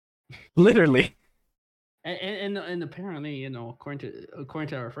 Literally. And apparently, according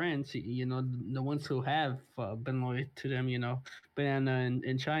to our friends, the ones who have been loyal to them, banana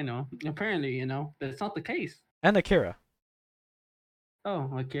in China, apparently, that's not the case. And Akira. Oh,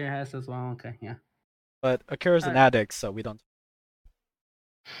 Akira has as well. Okay, yeah. But Akira's an Uh, addict, so we don't.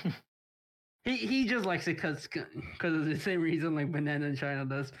 he just likes it because of the same reason like banana in China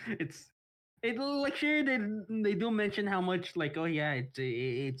does. It like sure they do mention how much like oh yeah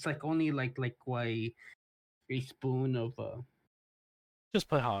it's like only like why a spoon of Just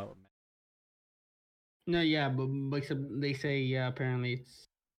put how. no yeah but except they say yeah apparently it's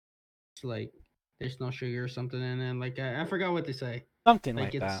like there's no sugar or something in it. Like I forgot what they say. Something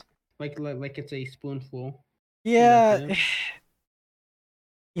Like like it's that. like it's a spoonful. Is that Yeah. correct?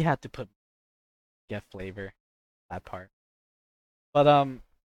 You had to put get flavor. That part. But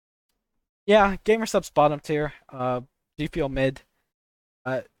yeah, Gamer Subs bottom tier. G Fuel mid.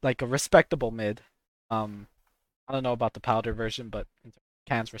 Like a respectable mid. I don't know about the powder version, but in terms of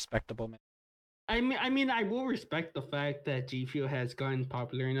cans respectable mid. I mean, I will respect the fact that G Fuel has gotten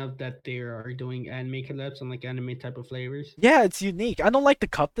popular enough that they are doing anime collabs on like anime type of flavors. Yeah, it's unique. I don't like the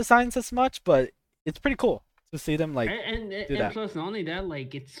cup designs as much, but it's pretty cool to see them like do And that. plus, not only that,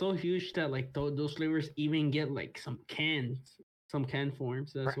 like it's so huge that like those flavors even get like some can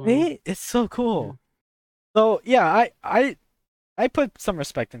forms as well. Right? It's so Yeah. cool. So yeah, I put some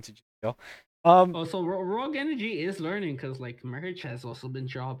respect into Gio. Also, Rogue Energy is learning because like merch has also been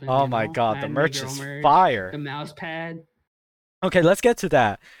dropping. Oh my god, the Anime merch Girl is merch, the fire. mouse pad, Okay, let's get to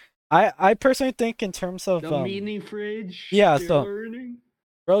that. I personally think in terms of the mini fridge. yeah, They're so learning.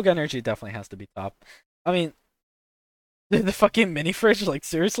 Rogue Energy definitely has to be top. I mean, the fucking mini fridge, like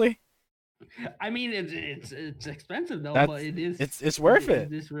seriously? I mean, it's expensive though, but That's it is it's worth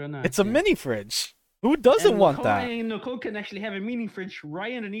it it. is real nice. It's a Yeah. mini fridge. Who doesn't want that? Nicole can actually have a mini fridge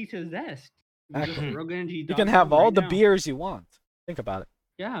right underneath his desk. Just Exactly. You can have rogueenergy.com all right the now. beers you want. Think about it.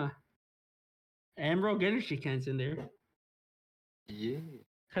 Yeah, and Rogue Energy cans in there. Yeah.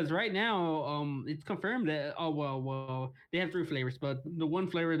 Because right now, it's confirmed that they have three flavors, but the one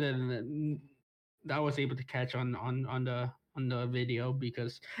flavor that I was able to catch on the video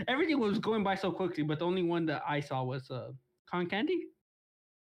because everything was going by so quickly, but the only one that I saw was con candy.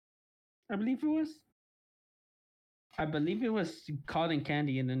 I believe it was. I believe it was cotton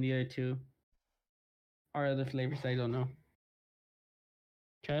candy, and then the other two are other flavors. I don't know.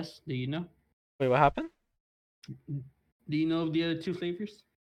 Chess, do you know? Wait, what happened? Do you know of the other two flavors?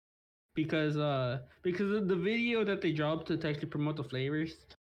 Because of the video that they dropped to actually promote the flavors,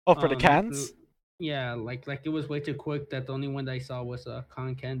 Oh, for the like cans? yeah, like it was way too quick that the only one that I saw was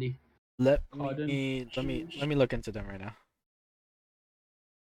cotton candy. Let Cotton me let me let candy. me look into them right now.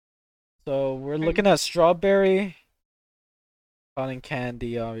 So we're looking And at strawberry, cotton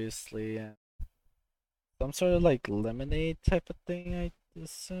candy, obviously, and some sort of like lemonade type of thing, I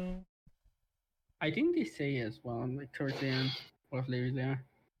assume. I think they say as well, like towards the end, what flavors they are.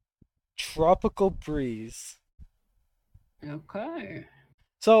 Tropical breeze. Okay.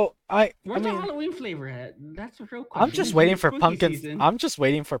 So I Where's the mean, Halloween flavor at? That's a real I'm question. just waiting It's for spooky pumpkin. season. I'm just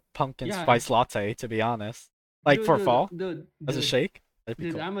waiting for pumpkin Yeah, spice latte. To be honest, like dude, for dude, fall dude, as a dude, shake, that'd be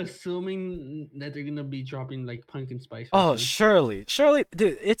dude. cool. I'm assuming that they're gonna be dropping like pumpkin spice real Oh, soon. surely, surely,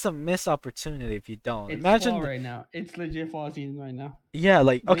 dude, it's a missed opportunity if you don't. It's fall Imagine, right now. It's legit fall season right now. yeah,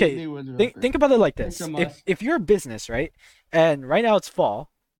 like okay, They would drop think it. about it like It's a this: must. if you're a business, right, and right now it's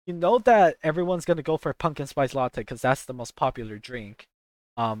fall, you know that everyone's gonna go for pumpkin spice latte because that's the most popular drink,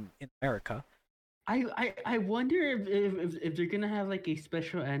 in America. I wonder if they're gonna have like a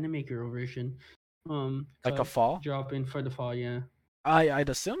special anime girl version, Like a cup fall. dropping for the fall. Yeah. I'd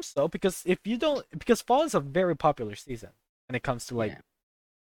assume so because if you don't, because fall is a very popular season when it comes to like Yeah.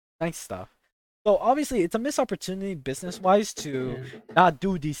 nice stuff. So obviously, it's a missed opportunity business wise to Yeah. not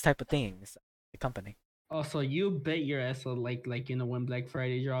do these type of things. The company. Also, you bet your ass on like when Black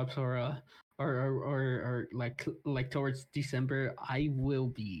Friday drops or like towards December, I will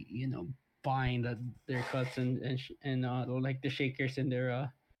be buying their cuts and like the shakers and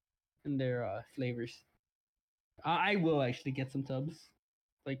their flavors. I will actually get some tubs,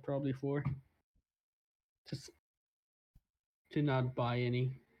 like probably four, just to not buy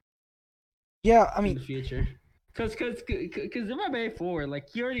any Yeah, I in mean, the future. Cause in my bag four,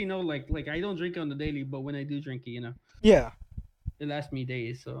 like you already know, like I don't drink on the daily, but when I do drink it, Yeah, it lasts me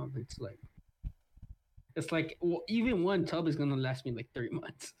days. So it's like well, even one tub is gonna last me like 3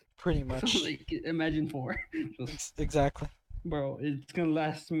 months. pretty So much. like imagine four, just Exactly. bro, it's gonna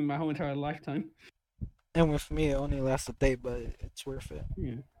last me my whole entire lifetime. And with me, it only lasts a day, but it's worth it.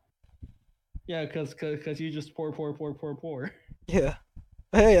 Yeah, yeah, cause you just pour. Yeah.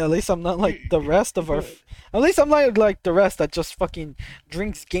 Hey, at least I'm not like You, the rest of our. you, At least I'm not like the rest that just fucking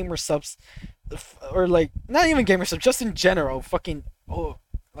drinks gamer subs, or like not even gamer subs, just in general, fucking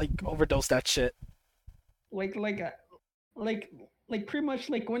like overdose that shit. like like uh, like like pretty much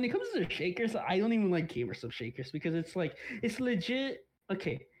like when it comes to shakers, I don't even like gamer sub shakers because it's like it's legit.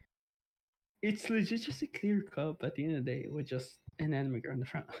 Okay, it's legit just a clear cup at the end of the day with just an anime girl in the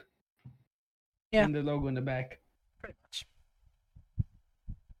front Yeah, and the logo in the back. pretty much.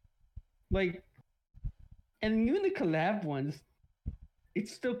 Like, and even the collab ones,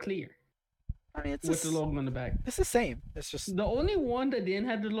 it's still clear I mean, with the logo on the back. it's the same. It's just The only one that didn't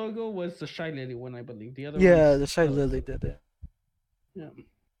have the logo was the Shy Lady one, I believe. The other yeah, ones, the Shy Lily did it. yeah.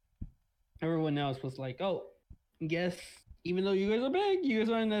 Everyone else was like, "Oh, guess even though you guys are big, you guys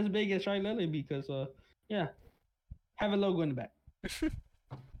aren't as big as Shy Lily because, yeah, have a logo in the back."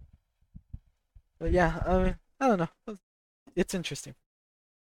 But yeah, I mean, I don't know. It's interesting.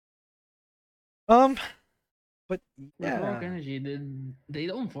 Um, but With Rogue yeah, Energy, they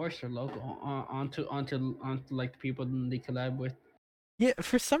don't force their logo onto like the people they collab with. yeah.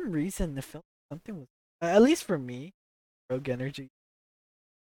 For some reason, it felt something was at least for me, Rogue Energy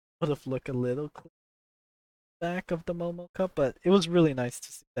would have looked a little back of the Momo Cup, but it was really nice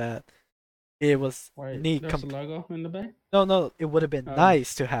to see that it was Right, neat. there's a logo in the back. No, no, it would have been Oh,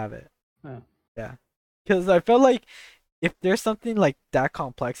 nice to have it. oh. Yeah, because I felt like if there's something like that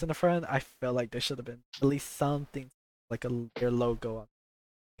complex in the front, I felt like there should have been at least something like their logo on.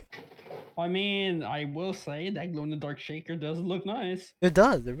 I mean, I will say that glow in the dark shaker does look nice It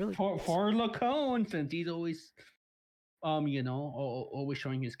does. It really for Lacone since he's always always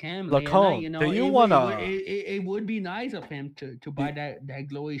showing his cam late at night. Lacone, do you wanna It would be nice of him to buy that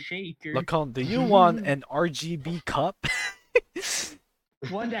glowy shaker. Lacone, do you want an RGB cup?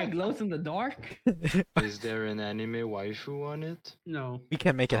 One that glows in the dark? Is there an anime waifu on it? No. We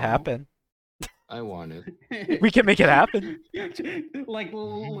can make it Oh. happen. I want it. We can make it happen. Like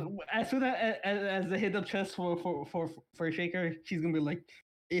as soon as they hit up chest for a shaker, she's gonna be like,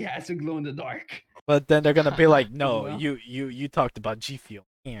 it has to glow in the dark. But then they're gonna be like, no, Well. you talked about G Fuel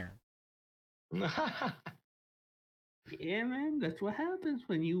here. Yeah, man, that's what happens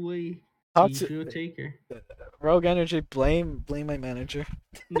when you Talk teach your to taker. Rogue Energy. Blame my manager.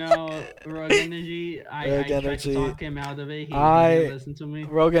 No, Rogue Energy. I Rogue tried Energy. to talk him out of it. He I- didn't listen to me.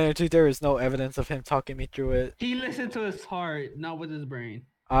 Rogue Energy. There is no evidence of him talking me through it. He listened to his heart, not with his brain.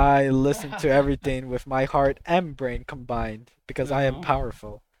 I listen to everything with my heart and brain combined because I am Uh-huh.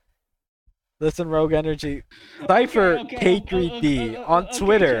 powerful. Listen, Rogue Energy. Cypher K3D on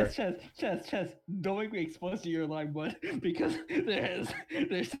Twitter. Chess. Don't make me expose to your line, bud. Because there's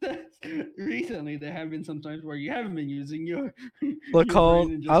recently there have been some times where you haven't been using your Look,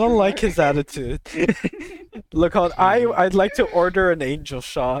 brain and just I don't your like heart. his attitude. Look, I'd like to order an angel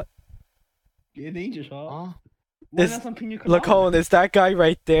shot. An angel shot. Huh? Why Is- not some pina Look, colada? is that guy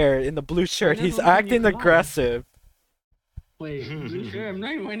right there in the blue shirt? not He's something you acting can order? aggressive. Wait, blue shirt? I'm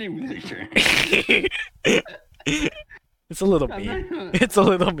not even wearing blue shirt. It's a little I'm meme. not- It's a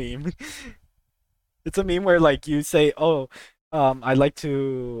little meme. It's a meme where like you say, "Oh, I'd like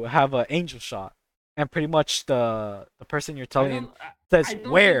to have an angel shot," and pretty much the person you're I telling don't- says I don't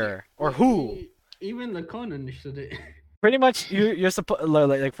think where or it- who. Even Lacone understood it. Pretty much you're supposed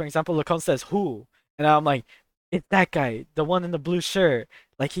like for example, Lacon says who, and I'm like, it's that guy, the one in the blue shirt.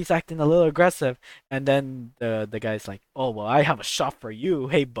 Like he's acting a little aggressive, and then the guy's like, "Oh well, I have a shot for you,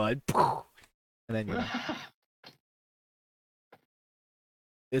 hey bud," and then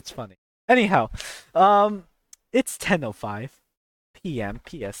it's funny. Anyhow, it's 10:05 p.m.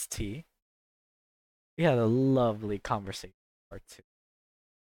 PST. We had a lovely conversation part two.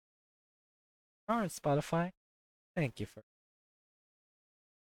 On Spotify, thank you for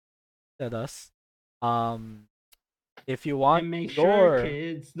that us. If you want And make your sure,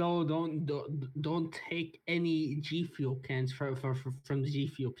 kids, no, don't take any G Fuel cans from the G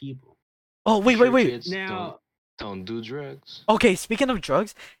Fuel people. oh wait Sure, wait. kids, Now, don't do drugs. Okay, speaking of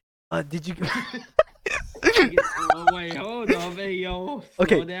drugs, did you? oh, wait, hold up, hey yo, slow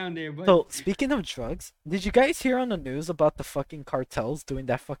Okay, down there, but So speaking of drugs, did you guys hear on the news about the fucking cartels doing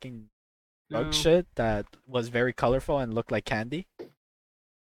that fucking drug no. shit that was very colorful and looked like candy?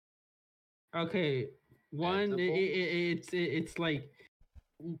 Okay, One, Edibles? it's like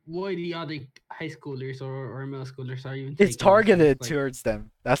why the other high schoolers or middle schoolers are even It's taking these things. targeted Like, towards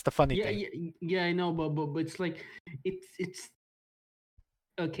them. That's the funny yeah, thing. yeah, yeah, I know, but it's like it's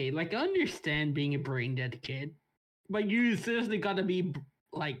okay. Like, I understand being a brain dead kid, but you seriously gotta be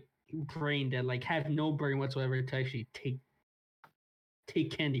like brain dead, like have no brain whatsoever to actually take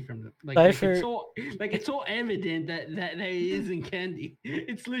candy from them. Cypher, It's so evident that it isn't candy.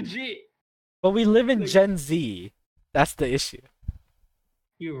 It's legit. but we live in Like, Gen Z. That's the issue.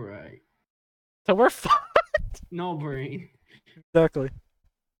 you're right. So we're fine. No brain. Exactly.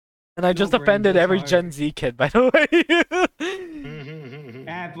 And I No just brain, offended just every heart. Gen Z kid, by the way.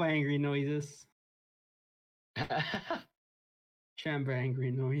 Apple angry noises. Chamber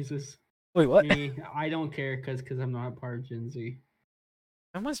angry noises. Wait, what? Me, I don't care because I'm not part of Gen Z.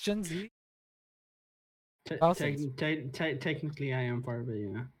 When was Gen Z? Thousands. Technically, I am part of it.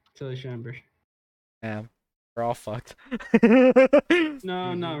 Yeah. So the chamber. Damn, we're all fucked.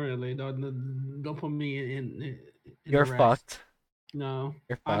 No, not really. Don't put me in the You're rest. fucked. No,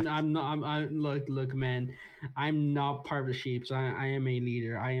 You're fucked. I'm not. Look, man. I'm not part of the sheep. So I am a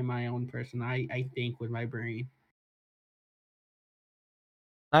leader. I am my own person. I think with my brain.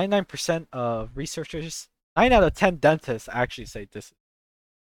 99% of researchers, 9 out of 10 dentists actually say this.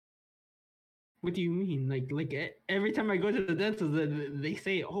 What do you mean? Every time I go to the dentist, they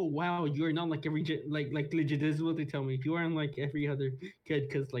say, "Oh wow, you're not like every like legit." This is what they tell me. You aren't like every other kid,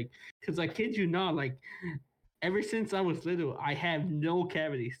 because I kid you not, like ever since I was little, I have no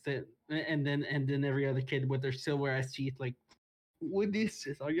cavities. And then every other kid with their silver ass teeth, like, what is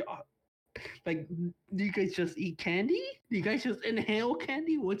this? Are you like? Do you guys just eat candy? Do you guys just inhale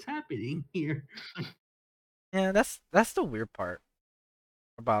candy? What's happening here? Yeah, that's the weird part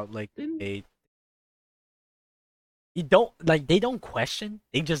about like Then they you don't like they don't question,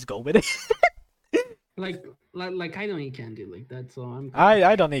 they just go with it. like I don't eat candy like that, so I'm good.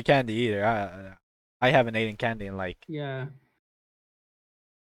 I don't eat candy either. I haven't eaten candy in like Yeah.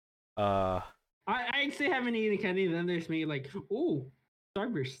 uh I actually haven't eaten candy. Then there's me like, oh,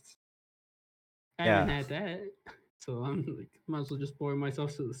 Starbursts. I haven't yeah. had that, so I'm like, might as well just spoil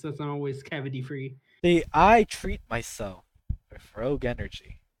myself since I'm always cavity free. See, I treat myself with Rogue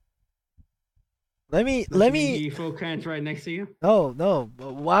Energy. Does Let you mean me G Fuel cans right next to you? no,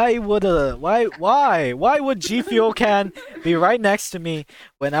 but why would G Fuel can be right next to me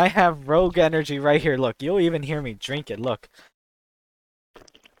when I have Rogue Energy right here? Look, you'll even hear me drink it. Look.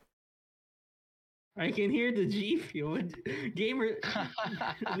 I can hear the G Fuel. Gamer,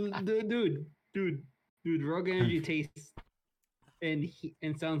 dude, Rogue Energy tastes and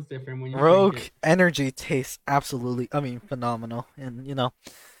sounds different when you drink Rogue it. Energy tastes absolutely, I mean, phenomenal. And, you know,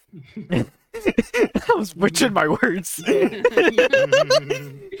 I was butchering my words.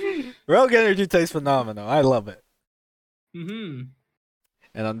 Rogue Energy tastes phenomenal. I love it. Mm-hmm.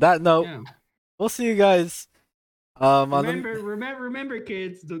 And on that note, Yeah. we'll see you guys. On the Remember,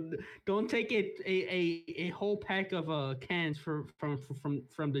 kids. Don't take a whole pack of cans from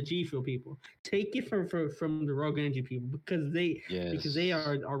the G Fuel people. Take it from the Rogue Energy people because they Yes.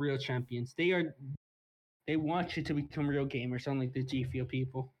 are real champions. They want you to become real gamers, unlike the G Fuel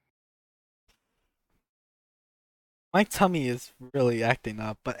people. my tummy is really acting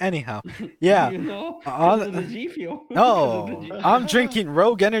up, but anyhow, yeah. You know, because of the On G Fuel. Because of the no, G. I'm drinking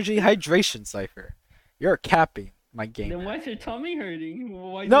Rogue Energy Hydration Cipher. You're capping, my Then gamer. why's your tummy hurting?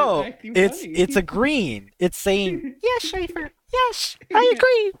 Why is it No, acting it's a funny? green. It's saying yes, Schaefer. Yes, I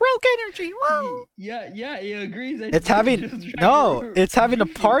agree. Rogue Energy. Whoa. Yeah, he agrees that It's you having just drank no. It's having a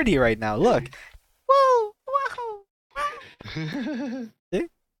G Fuel. party right now. Look. Whoa, whoa. See?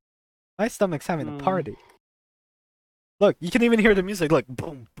 My stomach's having a Um, party. Look, you can even hear the music. Look,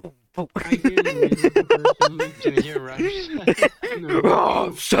 boom, boom, boom. I hear the music, unfortunately. Can you hear Rush? No.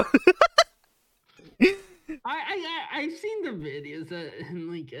 Oh, shut- I've seen the videos and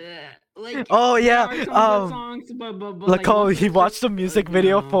like oh there yeah. are some good songs, but like Lacole, once he it's watched the music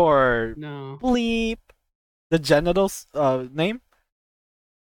video no, for no. Bleep, the genitals name.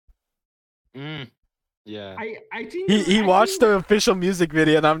 Yeah. I think He watched the official music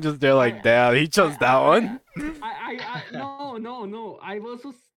video, and I'm just there like, damn, he chose that one. no. I've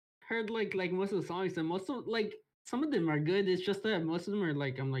also heard like most of the songs, and most of like some of them are good. It's just that most of them are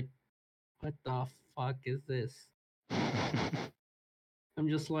like I'm like, what the fuck is this? I'm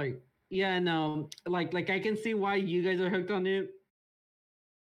just like, yeah, no, like I can see why you guys are hooked on it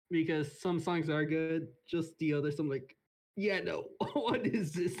because some songs are good. Just the others, I'm like, yeah, no, what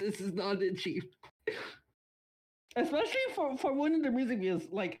is this? This is not it cheap. Especially for one of the music videos,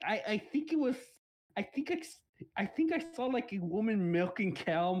 like I think it was, I think I saw like a woman milking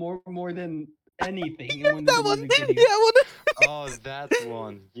cow more than anything in one of That the one. music videos. Yeah, one. Oh, that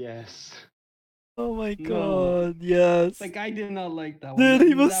one. Yes. Oh my No. god, yes. Like I did not like that one. Dude,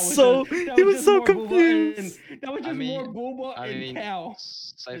 he was That was so just, that he was was just so more Booba and confused. that was I just more mean, Booba I and mean, Cal than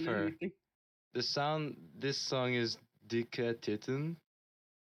Cypher. anything. This song is Dicke Titten,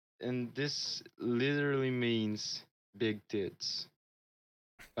 and this literally means big tits.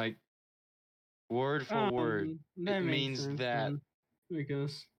 Like word for word, That it makes means sense that. then,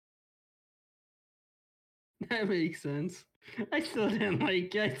 because that makes sense. I still didn't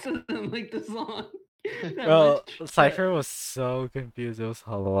like. I still didn't like the song that Bro, much. But Cypher was so confused. It was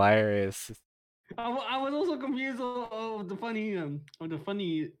hilarious. I was also confused of the funny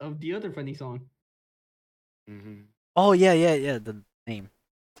of the other funny song. Hmm. Oh yeah, yeah, yeah. The name.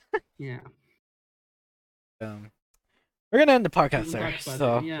 Yeah, Um, we're gonna end the we podcast can there. talk about it.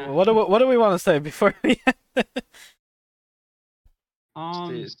 So, Yeah. what do we want to say before we end?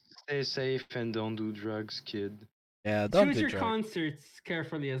 Stay stay safe and don't do drugs, kid. Yeah, don't Choose do your drugs. concerts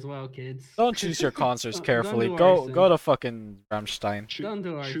carefully as well, kids. Don't choose your concerts Don't carefully. do Go arson. to fucking Rammstein. Choo- Don't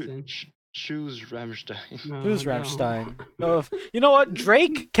do arson. choose Rammstein. No, Choose don't. Rammstein. You know what?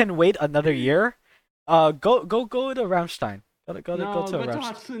 Drake can wait another year. Go to Rammstein. Go No, to go to Rammstein.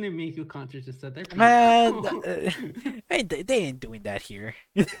 Hatsune Miku concerts instead. They're pretty Man, cool. hey, they ain't doing that here.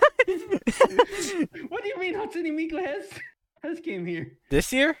 What do you mean Hatsune Miku has came here?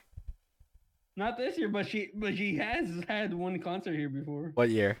 This year? Not this year, but she has had one concert here before. What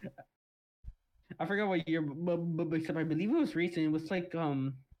year? I forgot what year, but except I believe it was recent. It was like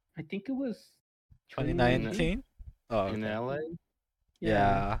I think it was 2019? Oh, In okay. LA? Yeah,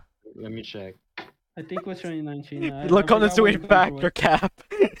 Yeah. Let me check. I think it was 2019. I Look on forgot its when way the concert back, was. your cap.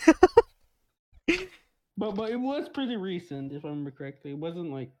 But it was pretty recent, if I remember correctly. It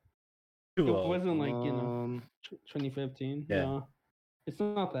wasn't like Too it old. wasn't like 2015. Yeah. No, it's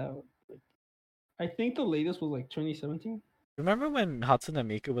not that. Like, I think the latest was like 2017. Remember when Hatsune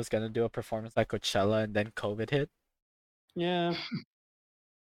Miku was gonna do a performance at Coachella and then COVID hit? Yeah,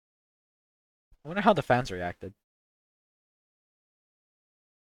 I wonder how the fans reacted.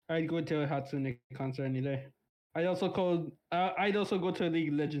 I'd go to a Hatsune concert any day. I'd also go to a League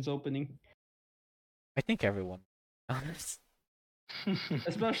of Legends opening, I think everyone. Honest.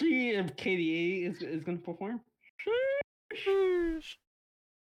 especially if KDA is gonna perform.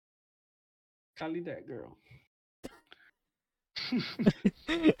 Kali that girl.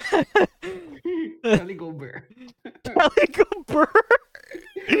 Kali Gobert. Calico Bird.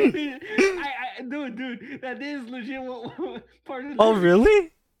 Dude, that is legit part of the Oh lyrics.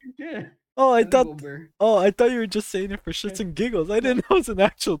 really? Yeah. Oh, I Kali thought. Gobert. Oh, I thought you were just saying it for shits and giggles. I didn't know it was an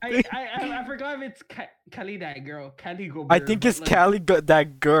actual thing. I forgot if it's Kali that girl, Kali Gobert. I think it's but, like, Callie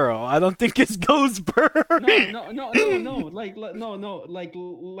that girl. I don't think it's Ghost Bird. No. Like no. Like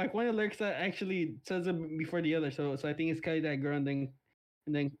one of the lyrics that actually says it before the other. So I think it's Kali that girl and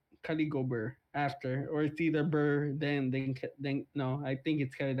then Kali Gobert after, or it's either Burr then no. I think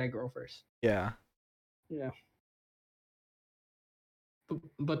it's Kali that girl first. Yeah. Yeah.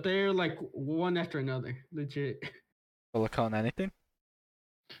 But they're like one after another, legit. Will it count anything?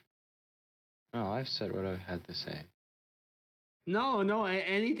 Oh, I've said what I've had to say. No,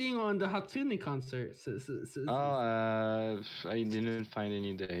 anything on the Hatsune concert. Oh, I didn't find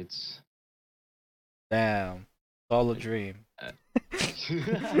any dates. Damn. It's all a dream.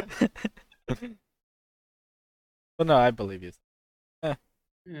 But no, I believe you.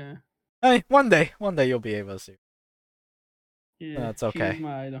 Yeah, Hey, one day you'll be able to see. yeah. That's okay. She's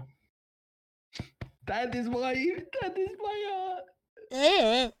my idol. That is my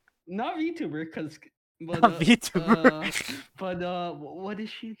not VTuber, but Not VTuber. what is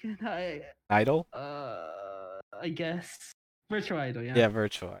she again? Idol? I guess virtual idol. Yeah. Yeah,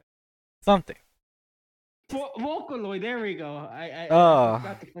 virtual. Something. Vocaloid. There we go. I Oh.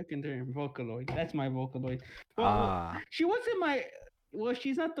 forgot the fucking term. Vocaloid. That's my Vocaloid. Well, Ah. she wasn't my. Well,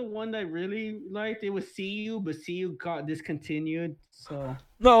 she's not the one that I really liked. It was CU, but CU got discontinued. So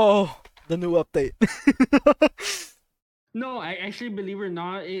No, the new update. no, I actually, believe it or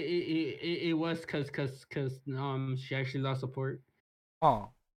not, it was cause she actually lost support. Oh.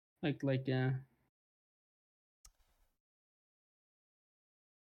 Like yeah.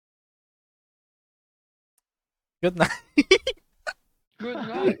 Good night. Good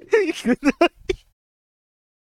night. Good night.